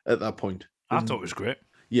at that point. I thought it was great.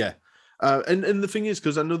 Yeah. And the thing is,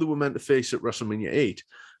 because I know they were meant to face at WrestleMania 8,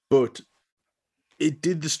 but it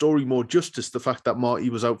did the story more justice, the fact that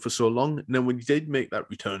Marty was out for so long. And then when he did make that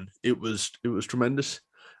return, it was tremendous.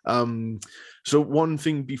 So one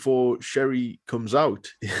thing before Sherry comes out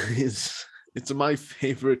is, it's my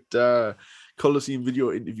favorite Coliseum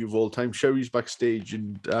video interview of all time. Sherry's backstage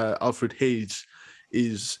and Alfred Hayes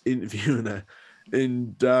is interviewing her,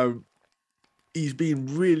 and he's being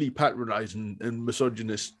really patronizing and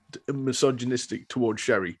misogynistic towards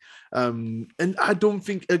Sherry. And I don't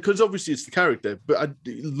think, because obviously it's the character, but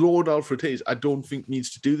Lord Alfred Hayes, I don't think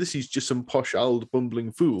needs to do this. He's just some posh old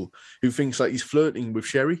bumbling fool who thinks like he's flirting with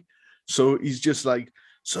Sherry. So he's just like,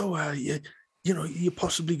 so you know, you're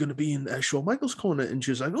possibly going to be in Shawn Michaels' corner. And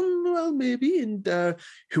she's like, oh, well, maybe. And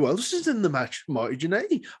who else is in the match? Marty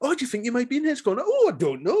Jannetty. Oh, do you think you might be in his corner? Oh, I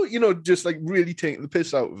don't know. You know, just like really taking the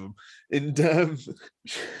piss out of him. And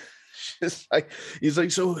she's like, he's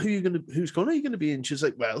like, so whose corner are you going to be in? She's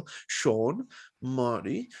like, well, Shawn,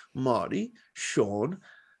 Marty, Shawn.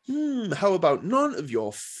 How about none of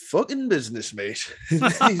your fucking business, mate?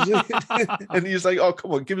 And he's like, oh,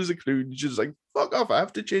 come on, give us a clue. And she's like, fuck off, I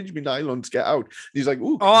have to change my nylons, get out. And he's like,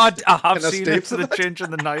 ooh. Oh, I have seen it for the change in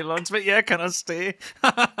the nylons, but yeah, can I stay?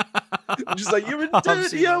 I'm just like, you're a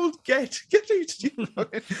dirty old get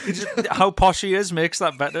out. How posh he is makes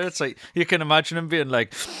that better. It's like, you can imagine him being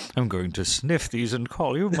like, I'm going to sniff these and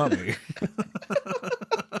call you mummy.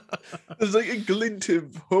 There's like a glint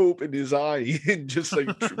of hope in his eye and just like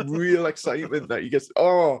real excitement that he gets.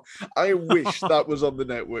 Oh, I wish that was on the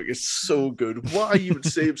network. It's so good. Why you would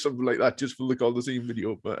save something like that just for the Coliseum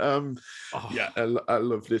video? But yeah, I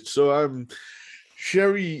loved it. So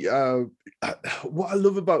Sherry, what I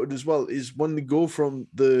love about it as well is when they go from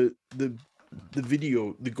the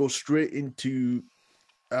video, they go straight into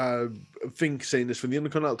Fink saying this for the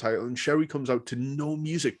Intercontinental title, and Sherry comes out to no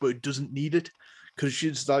music, but it doesn't need it because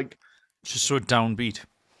she's like, she's so downbeat.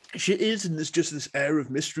 She is, and there's just this air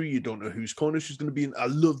of mystery. You don't know whose corner she's going to be in. I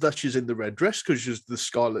love that she's in the red dress because she's the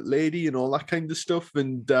Scarlet Lady and all that kind of stuff.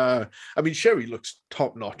 And I mean, Sherry looks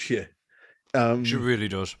top notch here. She really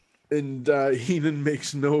does. And Heenan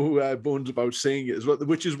makes no bones about saying it as well,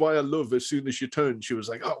 which is why I love as soon as she turned, she was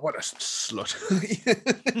like, oh, what a slut.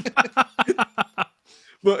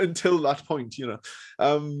 But until that point, you know.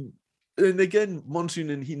 And again, Monsoon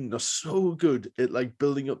and Heenan are so good at like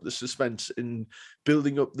building up the suspense and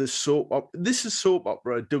building up this soap opera. This is soap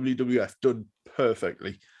opera WWF done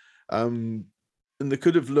perfectly. And they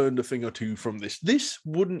could have learned a thing or two from this. This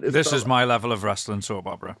wouldn't have This is my level of wrestling soap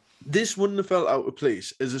opera. This wouldn't have felt out of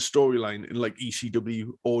place as a storyline in like ECW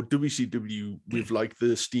or WCW with like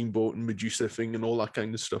the Steamboat and Medusa thing and all that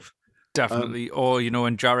kind of stuff. Definitely. Or, you know,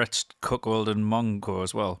 in Jarrett's Cuckold and Mongo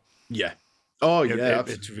as well. Yeah. Oh, yeah.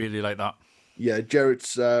 It's really like that. Yeah,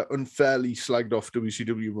 Jarrett's unfairly slagged off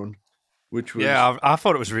WCW run, which was... Yeah, I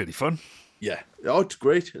thought it was really fun. Yeah. Oh, it's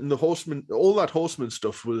great. And the Horseman, all that Horseman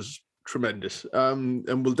stuff was tremendous. And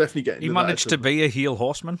we'll definitely get into He managed to be a heel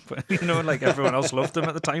horseman, but, you know, like everyone else loved him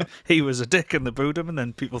at the time. He was a dick and they booed him, and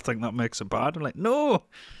then people think that makes it bad. I'm like, no,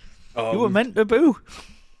 you were meant to boo.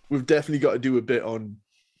 We've definitely got to do a bit on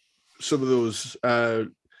some of those...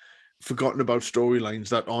 forgotten about storylines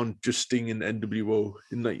that aren't just Sting and NWO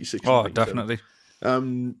in 96. Oh, definitely.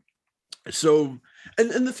 So,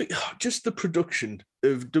 and the thing, just the production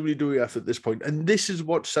of WWF at this point, and this is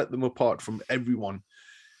what set them apart from everyone.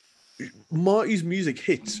 Marty's music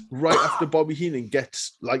hits right after Bobby Heenan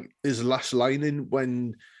gets like his last line in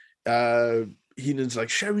when Heenan's like,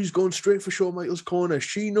 Sherry's going straight for Shawn Michaels' corner.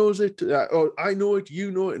 She knows it. Or I know it, you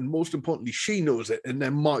know it, and most importantly, she knows it. And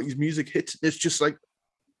then Marty's music hits. It's just like,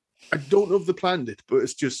 I don't know if they planned it, but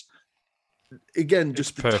it's just, again,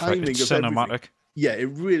 just the perfect. timing It's of cinematic. everything. Yeah, it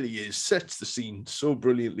really is. Sets the scene so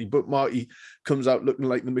brilliantly. But Marty comes out looking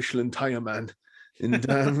like the Michelin Tire Man.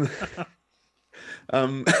 And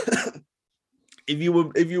if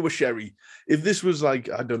you were Sherry, if this was like,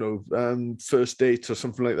 I don't know, First Dates or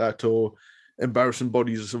something like that, or Embarrassing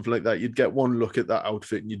Bodies or something like that, you'd get one look at that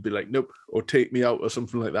outfit and you'd be like, nope, or Take Me Out or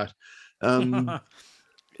something like that.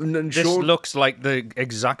 And then This looks like the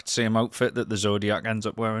exact same outfit that the Zodiac ends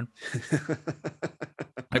up wearing.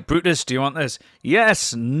 Like, Brutus, do you want this?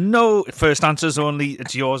 Yes, no. First answers only.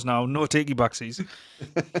 It's yours now. No takey backsies.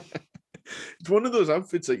 It's one of those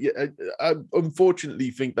outfits that I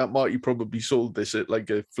unfortunately think that Marty probably sold this at like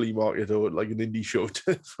a flea market or like an indie show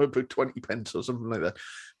for about 20 pence or something like that.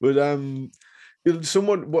 But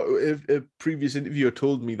a previous interviewer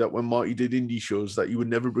told me that when Marty did indie shows that he would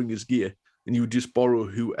never bring his gear and you would just borrow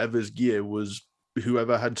whoever's gear was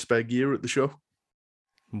whoever had spare gear at the show.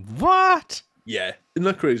 What? Yeah, isn't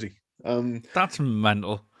that crazy? That's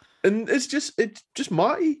mental. And it's just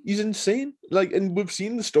Marty. He's insane. Like, and we've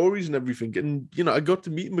seen the stories and everything. And you know, I got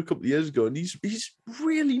to meet him a couple of years ago, and he's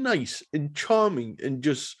really nice and charming and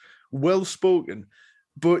just well spoken.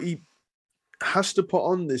 But he has to put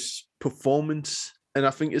on this performance, and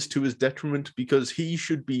I think it's to his detriment because he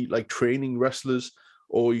should be like training wrestlers,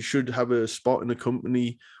 or he should have a spot in a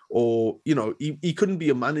company, or, you know, he couldn't be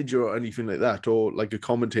a manager or anything like that, or like a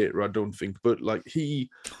commentator, I don't think. But like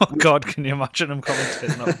Oh God, can you imagine him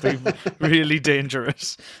commentating? That would be really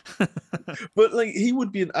dangerous. But like he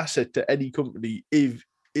would be an asset to any company if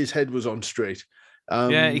his head was on straight.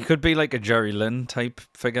 Yeah, he could be like a Jerry Lynn type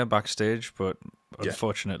figure backstage, but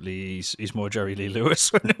unfortunately he's more Jerry Lee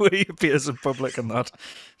Lewis when he appears in public and that.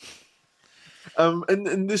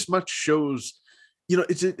 And this match shows, you know,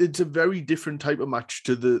 it's a very different type of match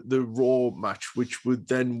to the Raw match, which would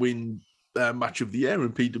then win Match of the Year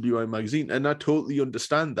in PWI magazine, and I totally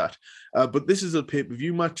understand that. But this is a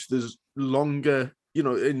pay-per-view match. There's longer, you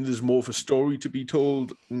know, and there's more of a story to be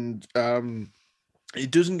told, and it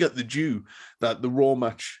doesn't get the due that the Raw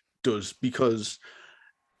match does because,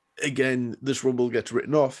 again, this Rumble gets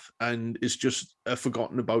written off, and it's just a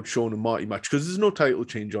forgotten about Shawn and Marty match because there's no title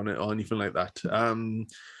change on it or anything like that.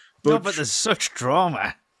 But there's such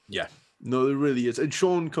drama. Yeah, no, there really is. And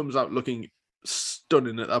Shawn comes out looking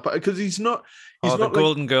stunning at that, because he's not the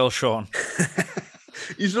Golden Girl Shawn.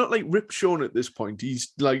 He's not like ripped Shawn at this point.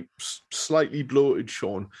 He's like slightly bloated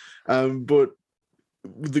Shawn. But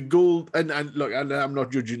the gold, and look, and I'm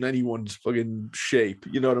not judging anyone's fucking shape,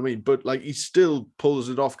 you know what I mean? But like, he still pulls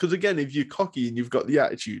it off. Because again, if you're cocky and you've got the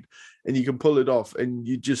attitude and you can pull it off, and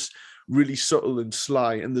you just really subtle and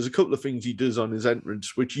sly. And there's a couple of things he does on his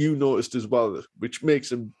entrance, which you noticed as well, which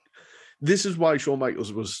makes him. This is why Shawn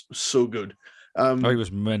Michaels was so good. He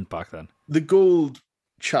was mint back then. The gold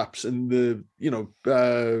chaps and the, you know,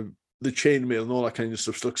 the chainmail and all that kind of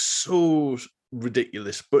stuff looks so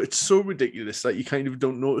ridiculous, but it's so ridiculous that you kind of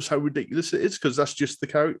don't notice how ridiculous it is because that's just the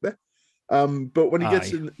character. But when he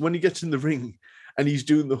gets in the ring and he's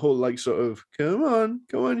doing the whole like sort of come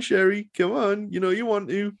on Sherry, come on, you know you want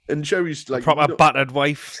to, and Sherry's like proper battered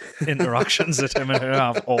wife interactions that him and her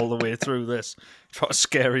have all the way through this. Proper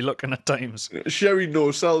scary looking at times. Sherry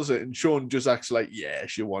no sells it, and Shawn just acts like yeah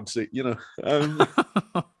she wants it, you know.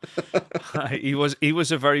 He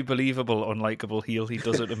was a very believable, unlikable heel. He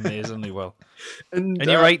does it amazingly well. And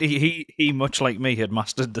you're right. He much like me had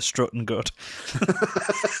mastered the strut and gut.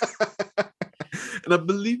 And I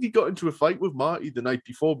believe he got into a fight with Marty the night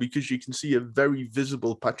before because you can see a very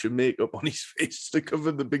visible patch of makeup on his face to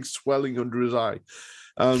cover the big swelling under his eye.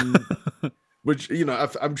 Which, you know,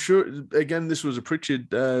 I'm sure, again, this was a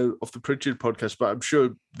Pritchard, off the Pritchard podcast, but I'm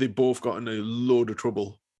sure they both got in a load of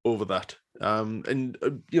trouble over that. And,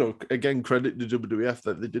 you know, again, credit to WWF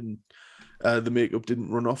that they didn't, the makeup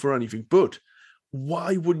didn't run off or anything. But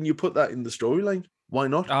why wouldn't you put that in the storyline? Why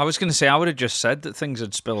not? I was going to say, I would have just said that things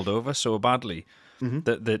had spilled over so badly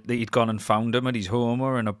that he'd gone and found him at his home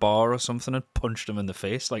or in a bar or something and punched him in the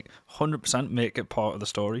face. Like, 100% make it part of the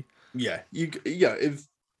story. Yeah, if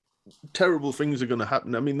terrible things are going to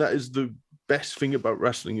happen, I mean, that is the best thing about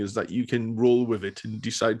wrestling, is that you can roll with it and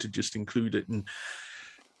decide to just include it. And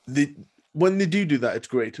when they do that, it's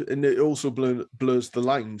great. And it also blurs the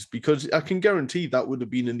lines, because I can guarantee that would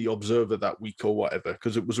have been in the Observer that week or whatever,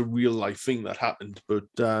 because it was a real life thing that happened. But,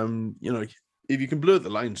 you know, if you can blur the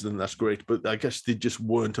lines, then that's great. But I guess they just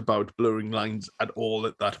weren't about blurring lines at all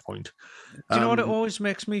at that point. Do you know what it always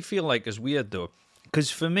makes me feel like is weird, though? Because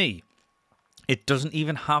for me, it doesn't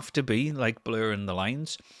even have to be like blurring the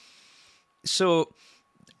lines. So,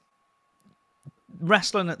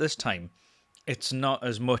 wrestling at this time, it's not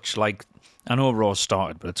as much like, I know Raw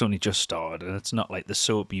started, but it's only just started, and it's not like the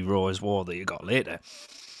soapy Raw is War that you got later.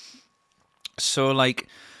 So, like,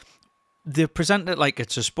 they present it like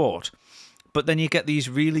it's a sport, but then you get these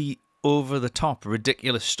really over-the-top,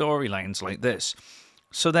 ridiculous storylines like this.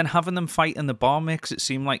 So then having them fight in the bar makes it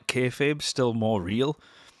seem like kayfabe's still more real,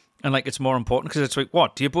 and like it's more important, because it's like,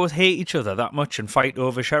 what, do you both hate each other that much and fight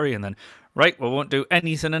over Sherry, and then, right, we won't do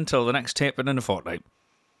anything until the next taping in a fortnight.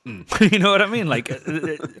 You know what I mean? Like,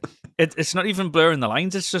 it's not even blurring the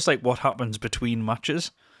lines. It's just like what happens between matches.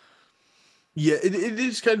 Yeah, it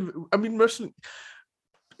is kind of. I mean, wrestling.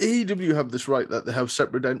 AEW have this right that they have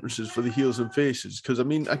separate entrances for the heels and faces. Because I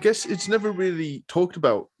mean, I guess it's never really talked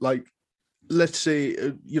about. Like, let's say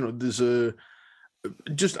there's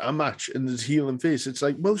just a match and there's heel and face. It's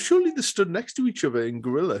like, well, surely they stood next to each other in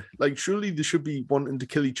Gorilla. Like, surely they should be wanting to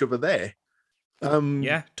kill each other there.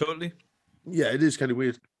 Yeah, totally. Yeah, it is kind of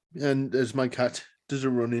weird. And as my cat does a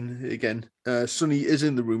run in again, Sonny is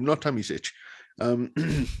in the room, not Tammy Sitch. But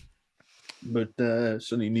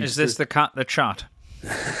Sonny needs. Is this the cat that chat?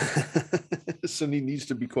 Sonny needs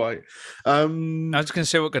to be quiet. I was going to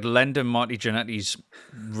say we could lend him Marty Jannetty's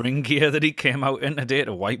ring gear that he came out in today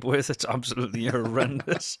to wipe with. It's absolutely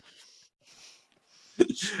horrendous.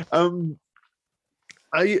 As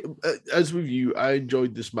with you, I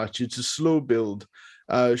enjoyed this match. It's a slow build.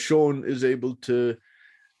 Sean is able to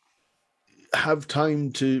have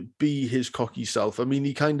time to be his cocky self. I mean,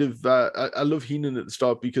 he kind of, I love Heenan at the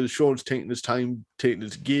start because Sean's taking his time, taking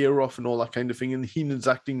his gear off and all that kind of thing. And Heenan's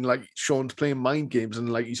acting like Sean's playing mind games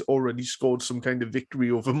and like he's already scored some kind of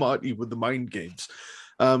victory over Marty with the mind games.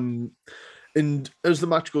 And as the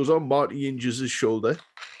match goes on, Marty injures his shoulder.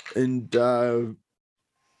 And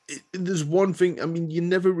there's one thing, I mean, you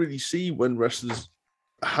never really see when wrestlers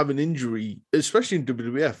have an injury, especially in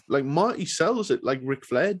WWF. Like Marty sells it like Ric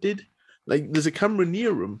Flair did. Like there's a camera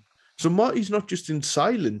near him. So Marty's not just in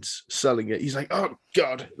silence selling it. He's like, oh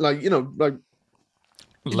God. Like, it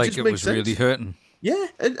was really hurting. Yeah.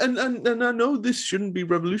 And I know this shouldn't be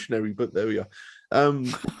revolutionary, but there we are.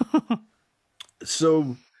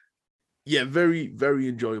 So yeah, very, very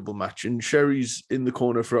enjoyable match. And Sherry's in the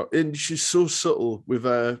corner and she's so subtle with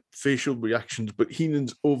her facial reactions, but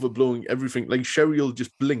Heenan's overblowing everything. Like Sherry will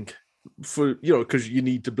just blink for, because you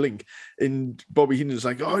need to blink. And Bobby Heenan's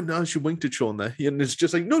like, oh no, she winked at Sean there. And it's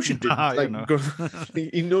just like, no, she didn't.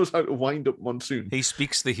 He knows how to wind up Monsoon. He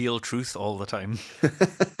speaks the heel truth all the time.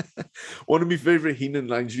 One of my favorite Heenan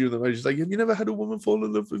lines during the match is like, have you never had a woman fall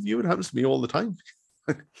in love with you? It happens to me all the time.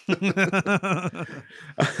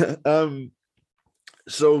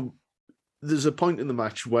 So there's a point in the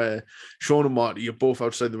match where Sean and Marty are both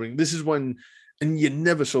outside the ring. This is when, and you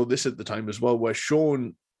never saw this at the time as well, where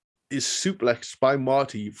Sean is suplexed by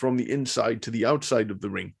Marty from the inside to the outside of the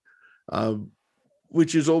ring,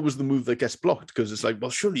 which is always the move that gets blocked because it's like, well,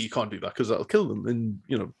 surely you can't do that because that'll kill them. And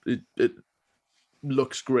it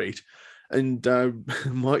looks great. And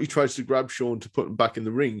Marty tries to grab Sean to put him back in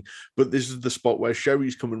the ring, but this is the spot where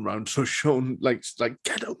Sherry's coming around. So Sean like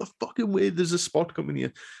get out the fucking way. There's a spot coming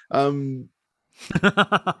here.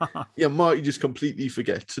 Yeah, Marty just completely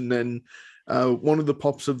forgets. And then one of the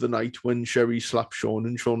pops of the night when Sherry slaps Sean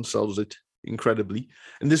and Sean sells it incredibly.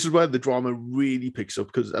 And this is where the drama really picks up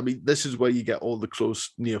because, I mean, this is where you get all the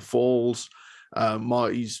close near falls.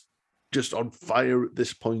 Marty's just on fire at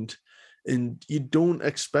this point. And you don't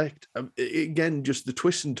expect, again, just the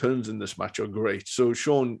twists and turns in this match are great. So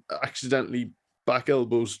Sean accidentally back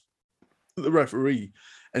elbows the referee,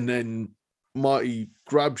 and then Marty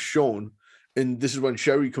grabs Sean, and this is when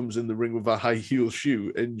Sherry comes in the ring with a high heel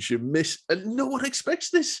shoe, and she missed, and no one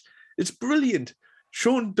expects this. It's brilliant.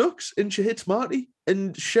 Sean ducks, and she hits Marty,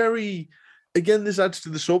 and Sherry, again, this adds to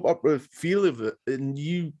the soap opera feel of it, and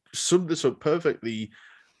you summed this up perfectly.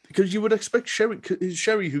 Because you would expect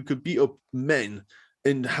Sherry, who could beat up men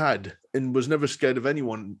and was never scared of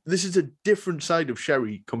anyone. This is a different side of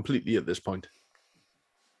Sherry completely at this point.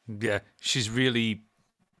 Yeah, she's really,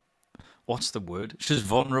 what's the word? She's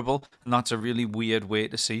vulnerable, and that's a really weird way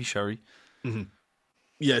to see Sherry. Mm-hmm.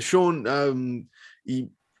 Yeah, Sean, he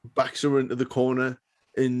backs her into the corner,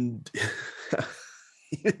 and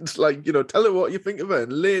it's like, tell her what you think of her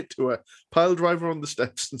and lay it to her. Pile driver on the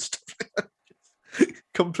steps and stuff like that.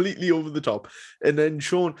 Completely over the top. And then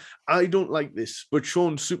Sean, I don't like this, but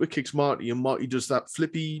Sean super kicks Marty and Marty does that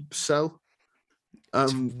flippy sell.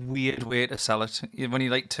 It's a weird way to sell it. When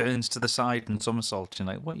he turns to the side and somersaults, you're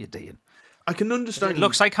like, what are you doing? I can understand. It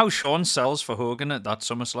looks like how Sean sells for Hogan at that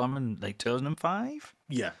SummerSlam in 2005.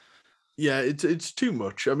 Yeah. Yeah, it's too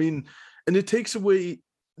much. I mean, and it takes away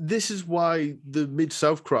this is why the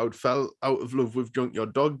Mid-South crowd fell out of love with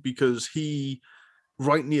Junkyard Dog, because he,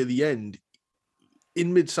 right near the end,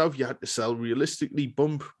 in Mid-South, you had to sell realistically,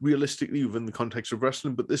 bump realistically within the context of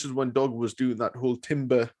wrestling. But this is when Dog was doing that whole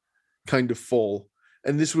timber kind of fall.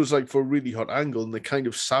 And this was like for a really hot angle, and they kind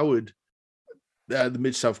of soured the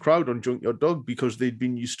Mid-South crowd on Junkyard Dog because they'd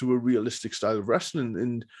been used to a realistic style of wrestling.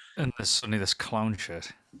 And there's suddenly this clown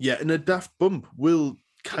shit. Yeah, and a daft bump will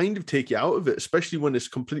kind of take you out of it, especially when it's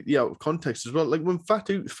completely out of context as well. Like when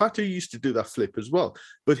Fatu used to do that flip as well,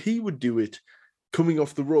 but he would do it coming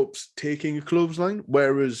off the ropes, taking a clothesline,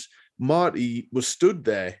 whereas Marty was stood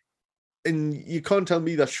there. And you can't tell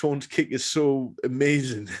me that Sean's kick is so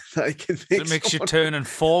amazing that it makes you turn and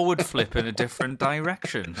forward flip in a different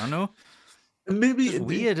direction. I know. Maybe it's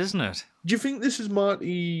weird, isn't it? Do you think this is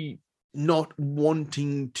Marty not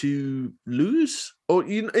wanting to lose, or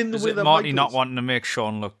in the is way it that Marty not wanting to make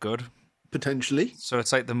Sean look good? Potentially. So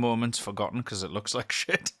it's like the moment's forgotten because it looks like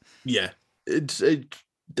shit. Yeah, it's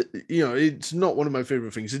not one of my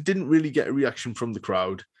favorite things. It didn't really get a reaction from the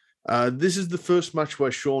crowd. This is the first match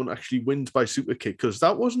where Sean actually wins by super kick, because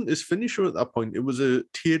that wasn't his finisher at that point. It was a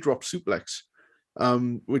teardrop suplex,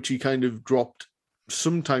 which he kind of dropped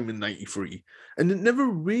sometime in '93, and it never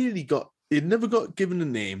got given a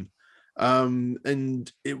name,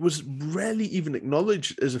 and it was rarely even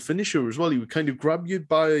acknowledged as a finisher as well. He would kind of grab you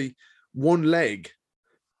by one leg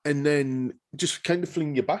and then just kind of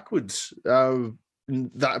fling you backwards.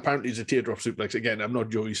 That apparently is a teardrop suplex. Again, I'm not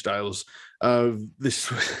Joey Styles. This,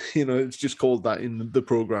 it's just called that in the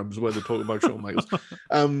programs where they talk about Shawn Michaels.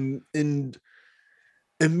 And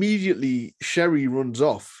immediately Sherry runs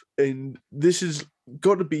off, and this has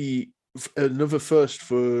got to be another first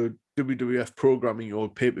for WWF programming or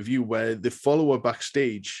pay-per-view, where they follow her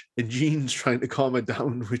backstage and Gene's trying to calm her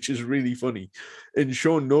down, which is really funny. And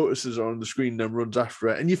Sean notices her on the screen and then runs after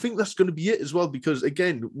her. And you think that's going to be it as well, because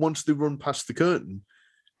again, once they run past the curtain,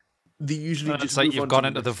 they usually it's like you've gone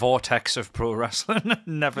into the vortex of pro wrestling,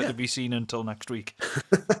 never to be seen until next week.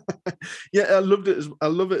 Yeah, I love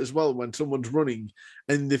it as well when someone's running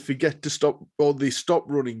and they forget to stop, or they stop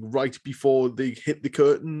running right before they hit the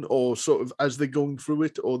curtain, or sort of as they're going through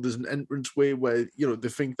it, or there's an entrance way where they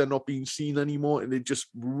think they're not being seen anymore, and it just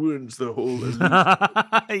ruins the whole illusion.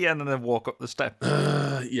 Yeah, and then they walk up the steps.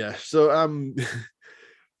 Yeah, so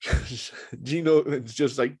Gene Oakland's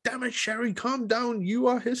just like, damn it, Sherry, calm down, you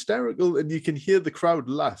are hysterical. And you can hear the crowd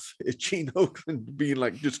laugh at Gene Oakland being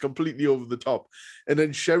like just completely over the top. And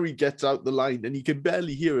then Sherry gets out the line and you can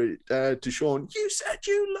barely hear it to Sean, you said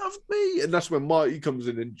you loved me. And that's when Marty comes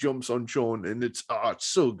in and jumps on Sean, and it's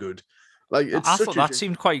so good. Like, I thought that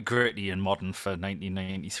seemed quite gritty and modern for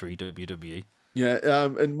 1993 WWE. Yeah,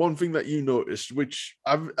 and one thing that you noticed, which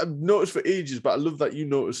I've noticed for ages, but I love that you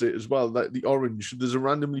notice it as well, that the orange, there's a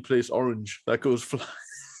randomly placed orange that goes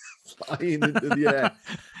flying into the air.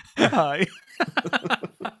 Hi.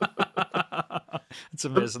 It's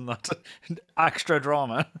amazing, that extra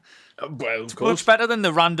drama. Well, it's much better than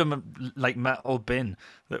the random like metal bin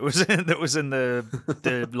that was in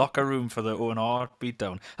the locker room for the O&R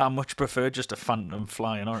beatdown. I much prefer just a phantom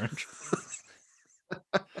flying orange.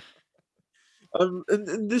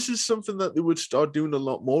 And this is something that they would start doing a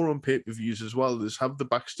lot more on pay-per-views as well, is have the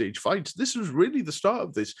backstage fights. This was really the start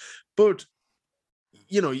of this. But,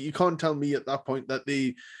 you can't tell me at that point that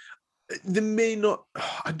they may not,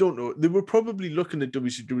 I don't know. They were probably looking at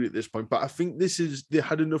WCW at this point, but I think they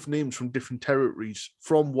had enough names from different territories,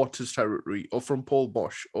 from Waters' territory, or from Paul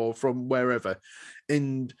Bosch, or from wherever.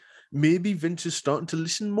 And maybe Vince is starting to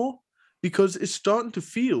listen more, because it's starting to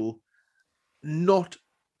feel not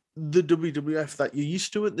the WWF that you're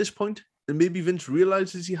used to at this point. And maybe Vince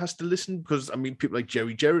realizes he has to listen, because people like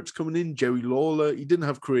Jerry Jarrett's coming in, Jerry Lawler. He didn't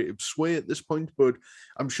have creative sway at this point, but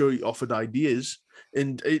I'm sure he offered ideas.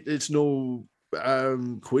 And it's no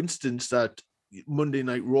coincidence that Monday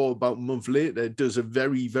Night Raw, about a month later, does a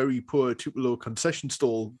very, very poor Tupelo concession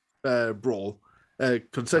stall brawl.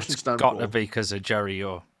 Concession stand brawl. Got to be because of Jerry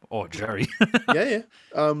or Jerry. Yeah.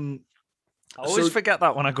 I always forget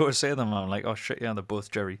that when I go to say them. I'm like, oh shit, yeah, they're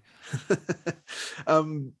both Jerry.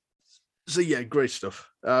 So yeah, great stuff.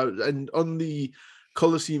 And on the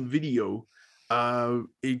Coliseum video,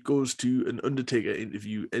 it goes to an Undertaker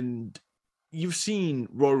interview, and you've seen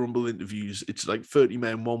Royal Rumble interviews. It's like 30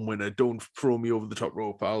 men, one winner. Don't throw me over the top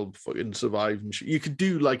rope. I'll fucking survive. And you could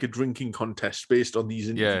do like a drinking contest based on these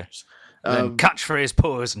interviews. Yeah. Catchphrase,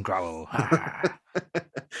 pause, and growl.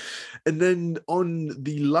 And then on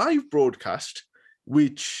the live broadcast,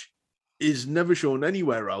 which is never shown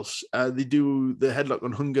anywhere else, they do the Headlock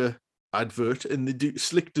on Hunger advert, and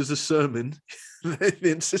Slick does a sermon.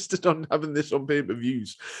 They insisted on having this on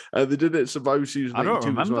pay-per-views. They did it at Survivor Series 92 I don't as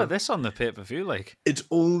remember well. this on the pay-per-view. Like, It's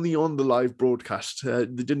only on the live broadcast. They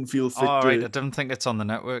didn't feel fit. all right, I didn't think it's on the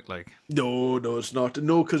network. Like, No, it's not.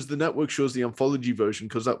 No, because the network shows the anthology version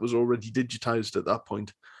because that was already digitized at that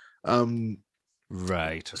point.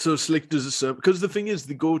 right. So Slick does a sermon because the thing is,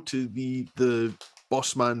 they go to the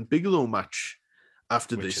Bossman Bigelow match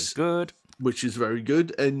after Which this, is good. which is very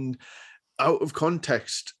good. And out of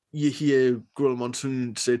context, you hear Gorilla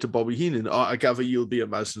Monsoon say to Bobby Heenan, I gather you'll be at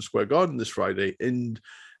Madison Square Garden this Friday. And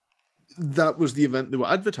that was the event they were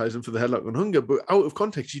advertising for the Headlock and Hunger. But out of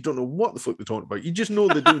context, you don't know what the fuck they're talking about. You just know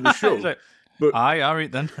they're doing a show. Like, but aye, all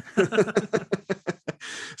right then.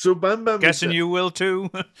 So Bam Bam... Guessing you will too.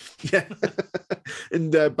 Yeah.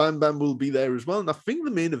 And Bam Bam will be there as well. And I think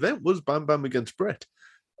the main event was Bam Bam against Brett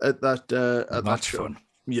at that That's show. fun.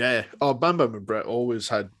 Yeah. Oh, Bam Bam and Brett always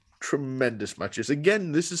had tremendous matches.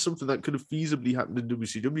 Again, this is something that could have feasibly happened in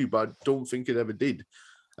WCW, but I don't think it ever did.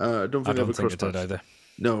 I don't think it did either.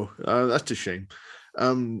 No, that's a shame.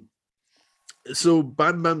 So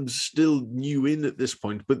Bam Bam's still new in at this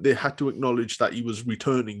point, but they had to acknowledge that he was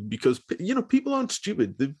returning because, people aren't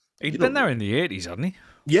stupid. He'd been there in the 80s, hadn't he?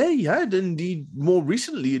 Yeah, he had. And he more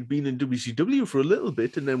recently had been in WCW for a little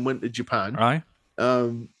bit and then went to Japan. Right.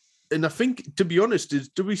 And I think, to be honest, his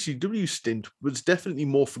WCW stint was definitely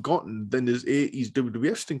more forgotten than his 80s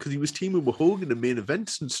WWF stint because he was teaming with Hogan in main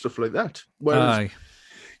events and stuff like that. Whereas,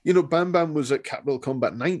 Bam Bam was at Capital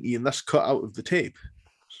Combat 90 and that's cut out of the tape.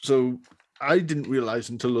 So I didn't realize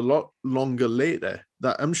until a lot longer later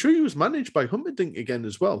that I'm sure he was managed by Humperdinck again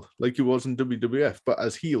as well, like he was in WWF, but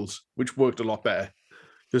as heels, which worked a lot better.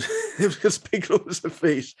 Because Bigelow as a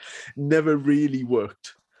face never really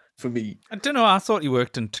worked for me. I don't know. I thought he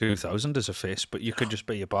worked in 2000 as a face, but you could just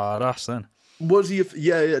be a badass then. Was he?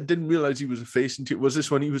 I didn't realize he was a face. Was this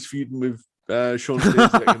when he was feuding with Sean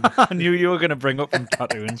Stasiak? I knew you were going to bring up him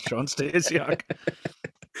tattooing Sean Stasiak.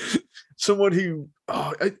 Someone who...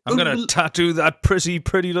 I'm going to tattoo that pretty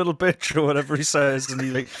little bitch or whatever he says. And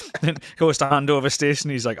he goes to hand over Stacey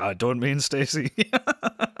and he's like, I don't mean Stacey.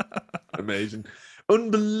 Amazing.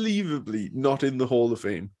 Unbelievably not in the Hall of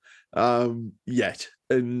Fame yet.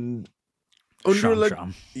 And under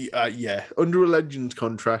a Legends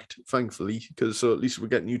contract, thankfully, because so at least we're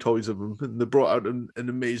getting new toys of him. And they brought out an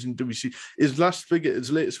amazing WC. His latest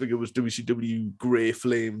figure was WCW Grey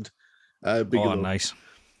Flamed Bigelow. Oh, nice.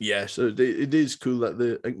 Yeah, so it is cool that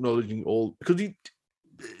they're acknowledging all, because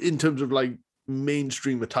in terms of like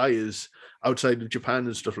mainstream attires outside of Japan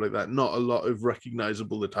and stuff like that, not a lot of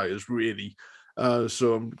recognizable attires really.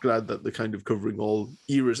 So I'm glad that they're kind of covering all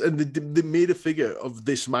eras, and they made a figure of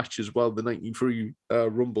this match as well, the 93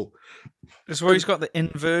 Rumble. This is where he's got the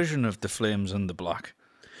inversion of the flames and the black.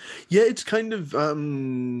 Yeah, it's kind of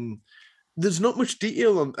there's not much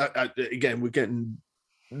detail on. Again, we're getting.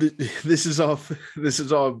 This is our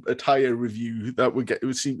attire review that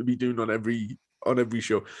we seem to be doing on every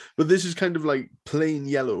show, but this is kind of like plain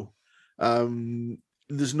yellow.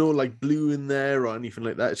 There's no like blue in there or anything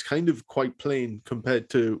like that. It's kind of quite plain compared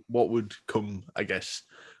to what would come, I guess.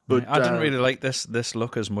 But I didn't really like this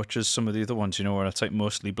look as much as some of the other ones, where it's like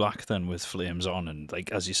mostly black then with flames on, and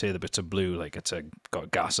like as you say, the bits of blue, like it's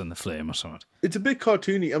got gas in the flame or something. It's a bit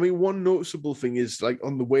cartoony. I mean, one noticeable thing is like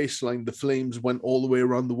on the waistline, the flames went all the way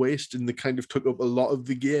around the waist, and they kind of took up a lot of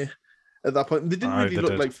the gear at that point. They didn't really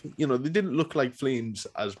look like, they didn't look like flames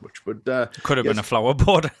as much, but could have been a flower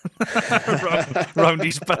border around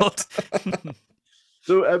his belt.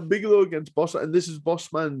 So Bigelow against Boss, and this is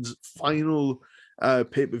Bossman's final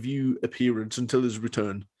pay-per-view appearance until his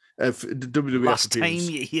return. The WWF Last appearance.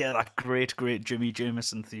 time you hear that great Jimmy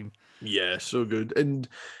Jameson theme. Yeah, so good. And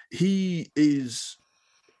he is...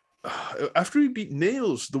 After he beat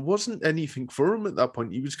Nails, there wasn't anything for him at that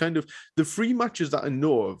point. He was kind of... The three matches that I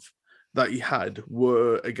know of that he had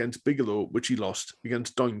were against Bigelow, which he lost,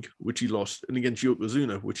 against Doink, which he lost, and against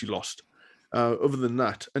Yokozuna, which he lost. Other than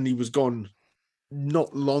that, and he was gone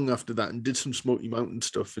not long after that and did some Smoky Mountain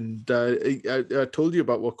stuff. And I told you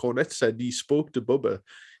about what Cornette said. He spoke to Bubba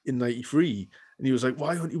in 93 and he was like,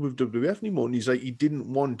 why aren't you with WWF anymore? And he's like, he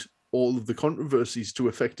didn't want all of the controversies to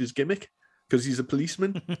affect his gimmick because he's a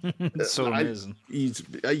policeman. So amazing. He's,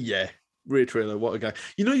 Ray Traylor, what a guy.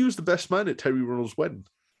 He was the best man at Terry Runnels' wedding.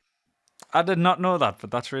 I did not know that,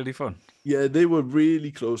 but that's really fun. Yeah, they were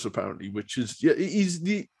really close apparently, which is, he's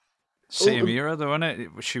the... Same era though, wasn't it?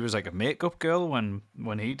 She was like a makeup girl when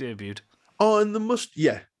he debuted. Oh, and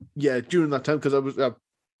during that time, because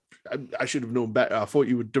I should have known better. I thought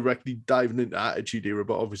you were directly diving into Attitude Era,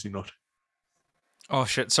 but obviously not. Oh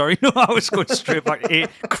shit! Sorry, no, I was going straight back to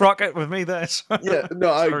Crockett with me there. Yeah,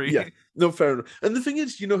 no, fair enough. And the thing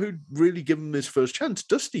is, you know who really gave him his first chance?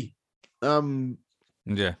 Dusty.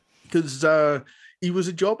 Yeah, because he was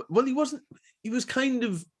a job. Well, he wasn't. He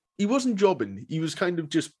wasn't jobbing. He was kind of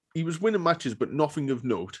he was winning matches, but nothing of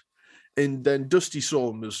note. And then Dusty saw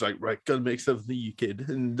him and was like, right, gotta make something of you, kid.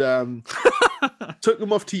 And took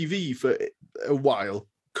him off TV for a while,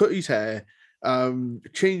 cut his hair,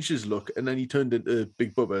 changed his look, and then he turned into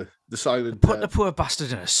Big Bubba, the silent. Put the poor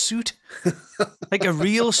bastard in a suit, like a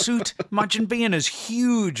real suit. Imagine being as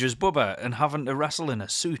huge as Bubba and having to wrestle in a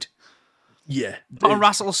suit. Yeah. Not a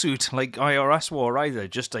wrestle suit like IRS wore either,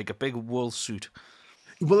 just like a big wool suit.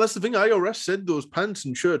 Well, that's the thing. IRS said those pants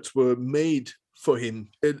and shirts were made for him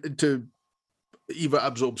to either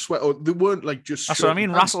absorb sweat, or they weren't like just. That's what I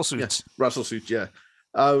mean. Wrestle suits. Yeah, wrestle suits. Yeah.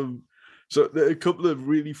 So there are a couple of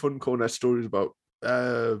really fun Cornette stories about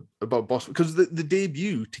Boss, because the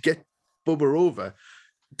debut to get Bubba over,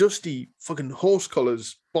 Dusty fucking horse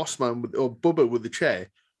collars Bossman or Bubba with the chair.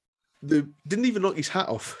 They didn't even knock his hat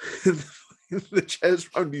off. The chair's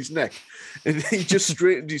around his neck, and he just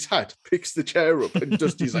straightened his hat, picks the chair up, and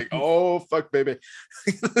Dusty's like, "Oh fuck, baby."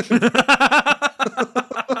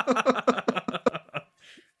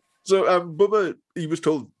 So Bubba, he was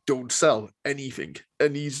told don't sell anything,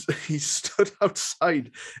 and he's stood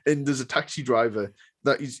outside, and there's a taxi driver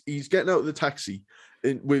that he's getting out of the taxi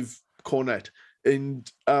with Cornette,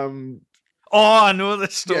 and I know the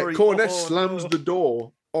story. Yeah, Cornette slams the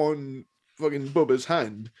door on fucking Bubba's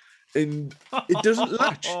hand. And it doesn't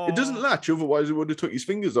latch. It doesn't latch. Otherwise, it would have took his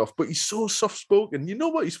fingers off. But he's so soft-spoken. You know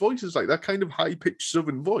what his voice is like? That kind of high-pitched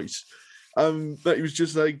Southern voice. That he was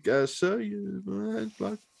just like, "Sir, man's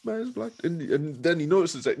black." And then he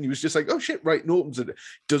notices it, and he was just like, "Oh shit!" Right, and opens it.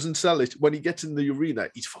 Doesn't sell it. When he gets in the arena,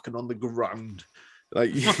 he's fucking on the ground.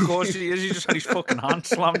 Like, of course he is. He just had his fucking hand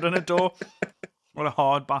slammed on a door. What a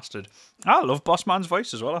hard bastard. I love Bossman's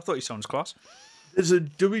voice as well. I thought he sounds class. There's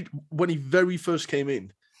when he very first came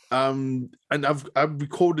in. And I've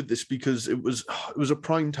recorded this because it was a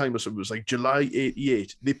prime time or something. It was like July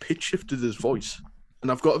 '88. They pitch shifted his voice,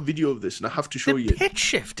 and I've got a video of this, and I have to show you. Pitch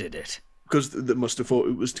shifted it because they must have thought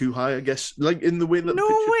it was too high. I guess, like in the way that. No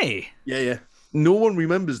way. Yeah. No one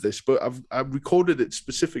remembers this, but I've recorded it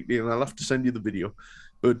specifically, and I'll have to send you the video.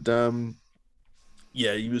 But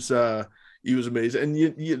yeah, he was amazing, and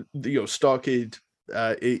you know, Starrcade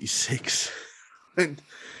 '86, and.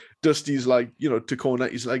 Dusty's like, you know, to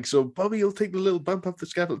Cornette, he's like, so Bobby, you'll take the little bump off the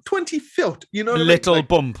scaffold. 20 foot, you know what little I mean?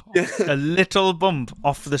 Bump. Yeah. A little bump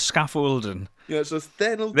off the scaffolding. Yeah, so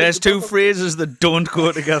then there's two phrases that don't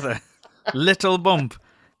go together. Little bump,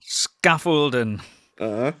 scaffolding.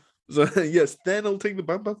 So, yes, then I'll take the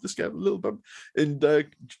bump off the scaffold, little bump. And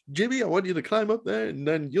Jimmy, I want you to climb up there, and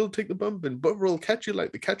then you'll take the bump, and Bubba will catch you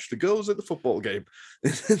like they catch the girls at the football game.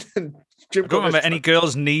 And Jim I don't remember any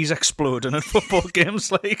girls' knees exploding at football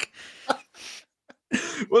games. Like,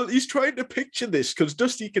 well, he's trying to picture this because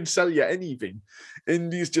Dusty can sell you anything,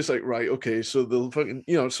 and he's just like, right, okay, so they'll fucking,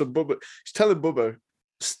 you know, so Bubba, he's telling Bubba,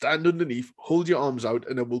 stand underneath, hold your arms out,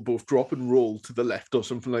 and then we'll both drop and roll to the left or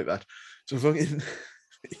something like that. So fucking.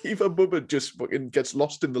 Either Bubba just fucking gets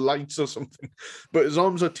lost in the lights or something, but his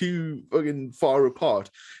arms are too fucking far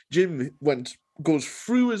apart. Jim goes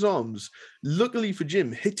through his arms. Luckily for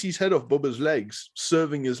Jim, hits his head off Bubba's legs,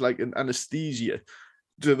 serving as like an anesthesia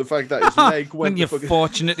to the fact that his leg went. When you're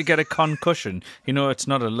fortunate to get a concussion, you know it's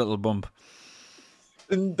not a little bump.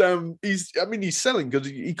 And he's selling because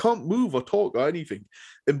he can't move or talk or anything.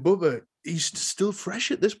 And Bubba, he's still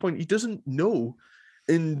fresh at this point. He doesn't know,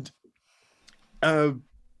 and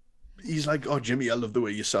he's like, "Oh, Jimmy, I love the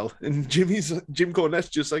way you sell." And Jim Cornette's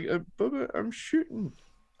just like, "Bubba, I'm shooting."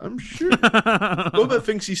 Bubba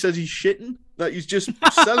thinks he says he's shitting, that he's just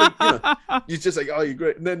selling. You know, he's just like, "Oh, you're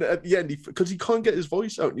great." And then at the end, because he can't get his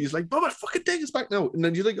voice out, and he's like, "Bubba, fucking take us back now." And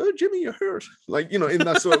then you're like, "Oh, Jimmy, you're hurt," like, you know, in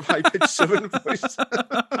that sort of high pitched Southern voice.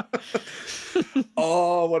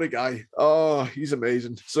 Oh, what a guy! Oh, he's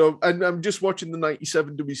amazing. So, and I'm just watching the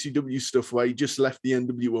 '97 WCW stuff where he just left the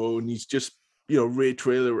NWO, and he's just, you know, Ray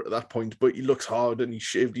Trailer at that point, but he looks hard and he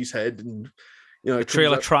shaved his head, and you know, the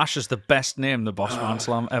Trailer Trash is the best name the Bossman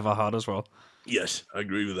Slam ever had as well. Yes, I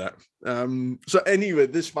agree with that. So anyway,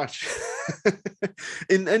 this match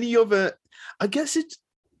in any other, I guess it's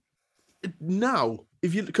now,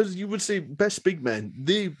 because you would say best big men,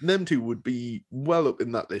 them two would be well up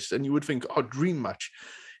in that list, and you would think, oh, dream match.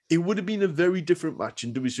 It would have been a very different match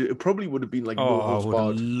in WCW. It probably would have been like, I would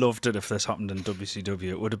have loved it if this happened in WCW.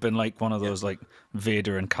 It would have been like one of those like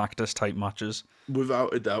Vader and Cactus type matches.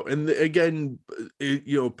 Without a doubt. And again, you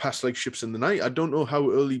know, past like ships in the night. I don't know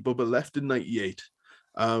how early Bubba left in '98.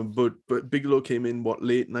 But Bigelow came in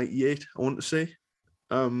late '98, I want to say,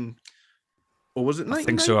 or was it '99? I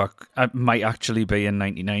think so. I might actually be in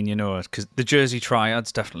 '99. You know, because the Jersey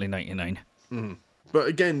Triad's definitely '99. Mm-hmm. But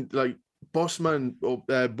again, like Bossman or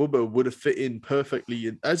Bubba would have fit in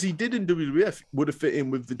perfectly, as he did in WWF, would have fit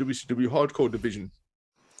in with the WCW Hardcore division.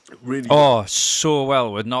 Really. Oh, so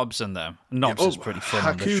well with Knobs in them. Knobs is pretty fun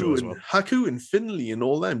on this show as well. Haku and Finley and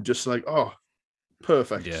all them, just like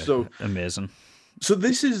perfect. Yeah, so amazing. So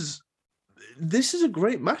this is a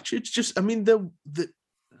great match. It's just, I mean,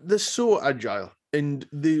 they're so agile and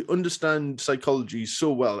they understand psychology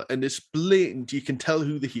so well, and it's blatant. You can tell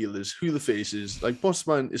who the heel is, who the face is. Like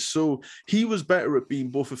Bossman he was better at being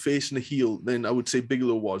both a face and a heel than I would say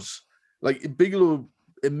Bigelow was. Like Bigelow,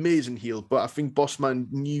 amazing heel, but I think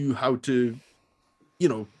Bossman knew how to,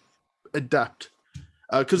 adapt.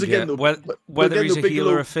 Because again, whether he's a heel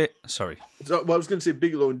or a face. Sorry. I was going to say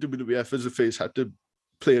Bigelow in WWF as a face had to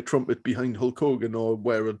play a trumpet behind Hulk Hogan or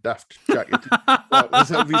wear a daft jacket. I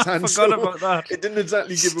forgot about that. It didn't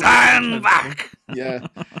exactly give Stand back. Yeah.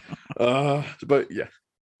 But yeah.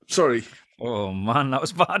 Sorry. Oh man, that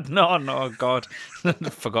was bad. No, God.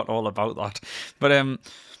 Forgot all about that. But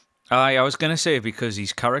I was going to say, because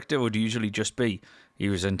his character would usually just be he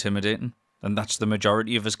was intimidating. And that's the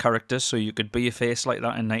majority of his characters. So you could be a face like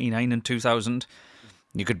that in 99 and 2000.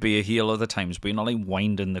 You could be a heel other times, but you're not like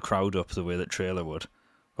winding the crowd up the way that Trailer would.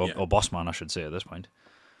 Or Bossman, I should say, at this point.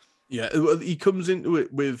 Yeah, well, he comes into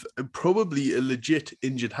it with probably a legit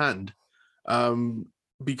injured hand,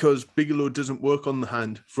 because Bigelow doesn't work on the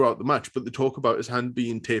hand throughout the match, but they talk about his hand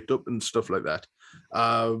being taped up and stuff like that.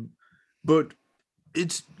 But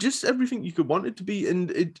it's just everything you could want it to be,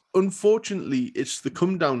 and unfortunately, it's the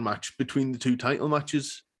come down match between the two title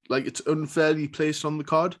matches. Like, it's unfairly placed on the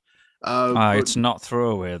card. It's not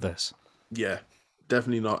throwaway, this. Yeah,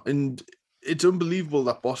 definitely not. And it's unbelievable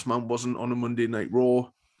that Bossman wasn't on a Monday Night Raw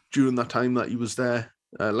during that time that he was there.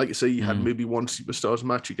 Like I say, he had maybe one Superstars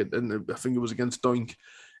match again, and I think it was against Doink,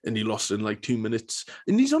 and he lost in like 2 minutes.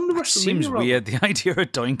 And he's on the WrestleMania. Seems weird, the idea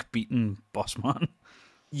of Doink beating Bossman.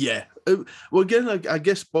 Yeah. Well, again, I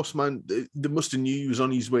guess Bossman, they must have knew he was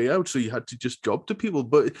on his way out, so he had to just job to people.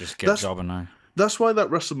 But just get jobbing now. That's why that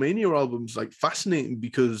WrestleMania album's like fascinating,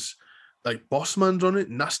 because like Bossman's on it,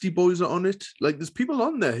 Nasty Boys are on it. Like, there's people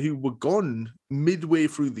on there who were gone midway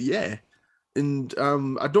through the year. And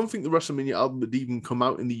I don't think the WrestleMania album had even come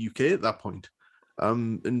out in the UK at that point.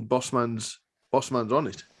 And Bossman's on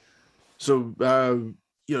it. So,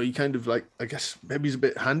 you kind of like, I guess maybe he's a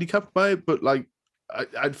bit handicapped by it, but like,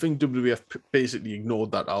 I think WWF basically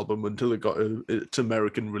ignored that album until it got its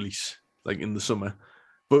American release, like in the summer.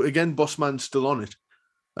 But again, Bossman's still on it.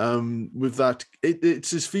 With that,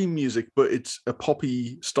 it's his theme music, but it's a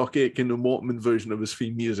Poppy, Stock Aitken and Waterman version of his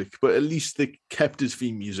theme music. But at least they kept his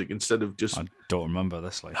theme music instead of just. I don't remember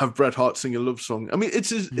this. Like, have Bret Hart sing a love song. I mean,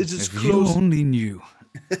 it's as if close. You only knew.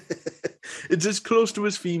 It's as close to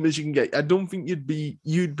his theme as you can get. I don't think you'd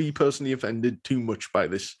be personally offended too much by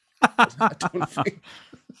this. I don't think.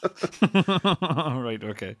 Right.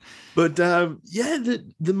 Okay. But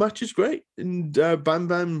the match is great, and Bam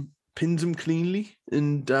Bam pins him cleanly,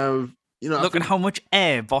 and look at how much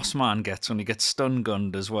air Bossman gets when he gets stun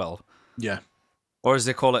gunned as well. Yeah. Or as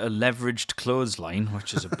they call it, a leveraged clothesline,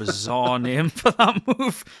 which is a bizarre name for that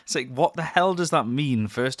move. It's like, what the hell does that mean,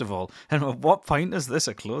 first of all? And at what point is this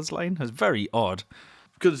a clothesline? It's very odd.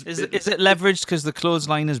 Is it leveraged because the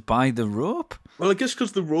clothesline is by the rope? Well, I guess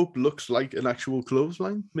because the rope looks like an actual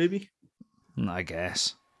clothesline, maybe. I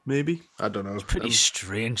guess. Maybe. I don't know. It's a pretty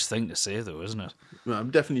strange thing to say, though, isn't it? Well,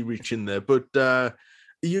 I'm definitely reaching there. But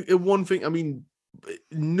one thing, I mean,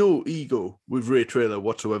 no ego with Ray Traylor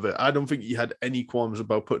whatsoever. I don't think he had any qualms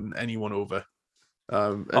about putting anyone over.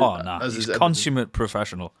 No. He's a consummate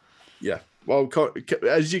professional. Yeah. Well,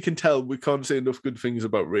 as you can tell, we can't say enough good things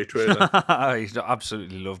about Ray Traylor. I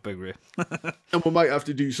absolutely love Big Ray. And we might have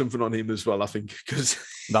to do something on him as well, I think, because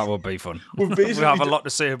that would be fun. We have a lot to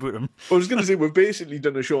say about him. I was going to say, we've basically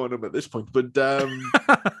done a show on him at this point, but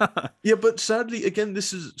yeah, but sadly, again,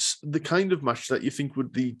 this is the kind of match that you think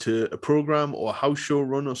would lead to a program or a house show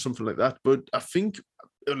run or something like that. But I think,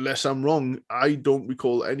 unless I'm wrong, I don't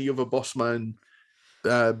recall any other Bossman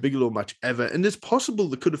Bigelow match ever, and it's possible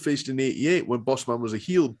they could have faced in '88 when Bossman was a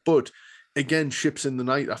heel, but again, ships in the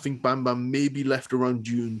night. I think Bam Bam maybe left around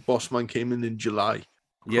June. Bossman came in July.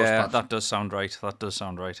 Yeah, that does sound right.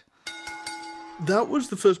 that was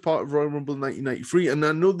the first part of Royal Rumble 1993, and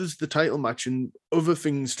I know there's the title match and other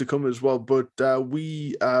things to come as well, but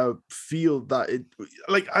we feel that it,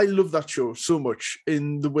 like, I love that show so much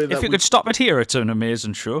in the way that if you could stop it here, it's an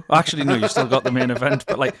amazing show. Actually, no, you still got the main event,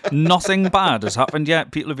 but like nothing bad has happened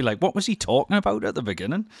yet. People will be like, what was he talking about at the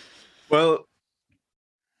beginning? Well,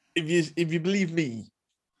 if you believe me,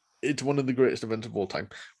 it's one of the greatest events of all time.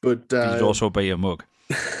 But you'd also be a mug.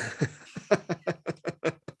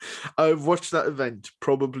 I've watched that event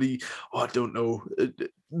probably, I don't know,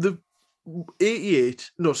 the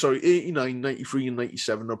 89, 93 and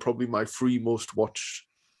 97 are probably my 3 most watched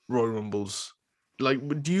Royal Rumbles.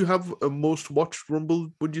 Like, do you have a most watched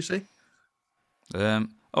Rumble, would you say?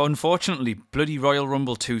 Unfortunately, bloody Royal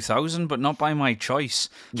Rumble 2000, but not by my choice.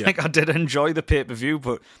 Yeah. Like, I did enjoy the pay-per-view,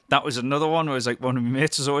 but that was another one where it was like, one of my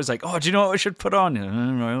mates was always like, oh, do you know what I should put on?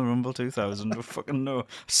 Royal Rumble 2000. I fucking know.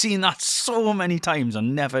 I've seen that so many times. I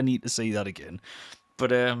never need to see that again.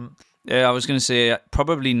 But, yeah, I was going to say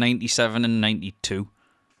probably 97 and 92.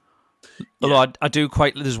 Yeah. Although I do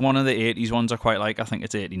quite, there's one of the 80s ones I quite like. I think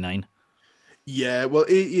it's 89. Yeah, well,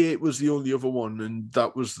 88 was the only other one, and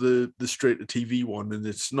that was the straight-to-TV one, and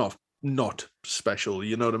it's not special,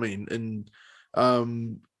 you know what I mean? And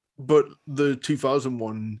but the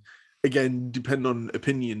 2001, again, depending on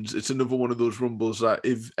opinions, it's another one of those Rumbles that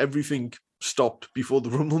if everything stopped before the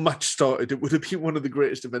Rumble match started, it would have been one of the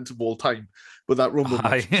greatest events of all time. But that Rumble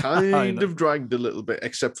match kind of dragged a little bit,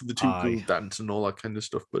 except for the Too Cool dance and all that kind of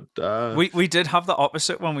stuff. But we did have the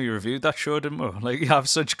opposite when we reviewed that show, didn't we? Like, you have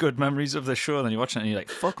such good memories of the show, and then you watch it and you're like,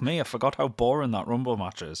 fuck me, I forgot how boring that Rumble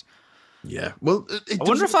match is. Yeah, well, I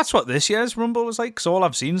wonder if that's what this year's Rumble was like, because all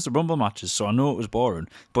I've seen is the Rumble matches, so I know it was boring,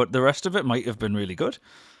 but the rest of it might have been really good.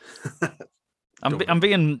 I'm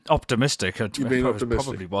being optimistic. You're being optimistic.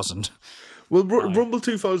 Probably wasn't. Well, Rumble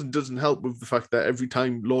 2000 doesn't help with the fact that every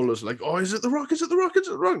time Lawler's like, oh, is it The Rock? Is it The Rock? Is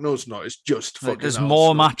it The Rock? No, it's not. It's just fucking There's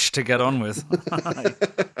more match to get on with.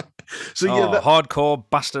 So yeah, hardcore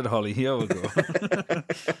bastard Holly. Here we go.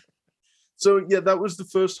 So yeah, that was the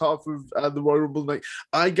first half of the Royal Rumble night.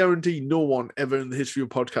 I guarantee no one ever in the history of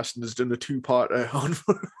podcasting has done a 2-parter on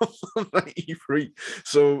Rumble 93.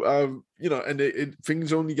 So you know, and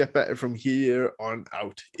things only get better from here on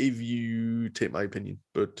out, if you take my opinion.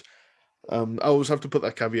 But I always have to put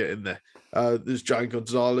that caveat in there. There's Giant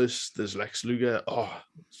Gonzalez, there's Lex Luger. Oh,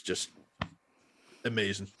 it's just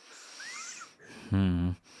amazing.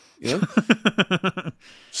 Yeah.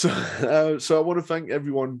 So I want to thank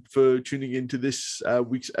everyone for tuning into this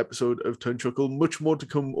week's episode of Turn Chuckle. Much more to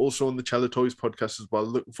come also on the Cello Toys podcast as well.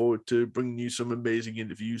 Looking forward to bringing you some amazing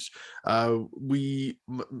interviews. Myself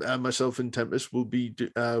and Tempest will be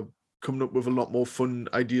coming up with a lot more fun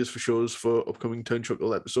ideas for shows for upcoming Turn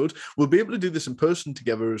Chuckle episodes. We'll be able to do this in person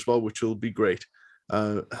together as well, which will be great.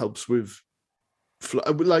 Helps with,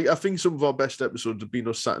 like, I think some of our best episodes have been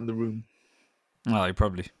us sat in the room. Oh,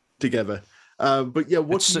 probably together. But yeah,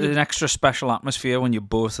 what's an extra special atmosphere when you're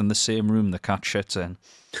both in the same room the cat shits in.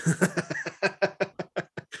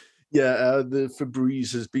 Yeah, the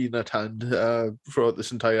Febreze has been at hand throughout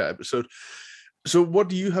this entire episode. So what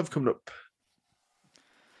do you have coming up?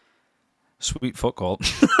 Sweet fuck all.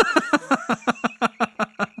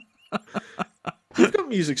 We've got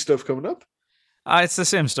music stuff coming up. It's the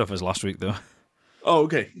same stuff as last week, though. Oh,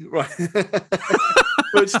 okay, right.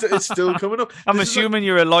 But it's still coming up. I'm assuming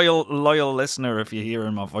you're a loyal listener if you're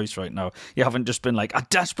hearing my voice right now. You haven't just been like, I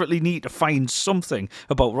desperately need to find something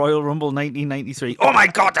about Royal Rumble 1993. Oh my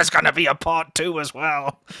God, there's going to be a part 2 as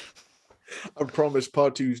well. I promise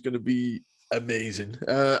part 2 is going to be amazing,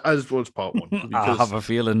 as was part 1. Because... I have a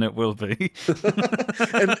feeling it will be.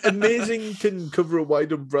 Amazing can cover a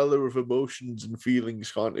wide umbrella of emotions and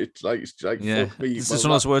feelings, can't it? It's like yeah. Fuck me. It's one of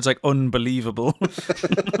those words like unbelievable.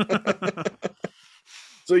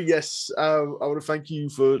 So yes, I want to thank you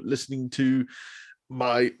for listening to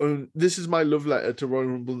my own. This is my love letter to Royal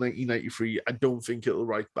Rumble 1993. I don't think it'll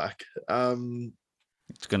write back.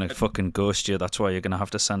 It's gonna fucking ghost you. That's why you're gonna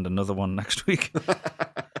have to send another one next week.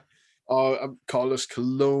 Carlos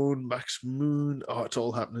Colon, Max Moon. Oh, it's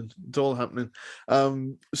all happening. It's all happening.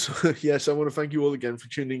 So yes, I want to thank you all again for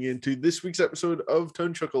tuning in to this week's episode of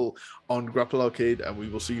Turn Chuckle on Grapple Arcade, and we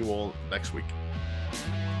will see you all next week.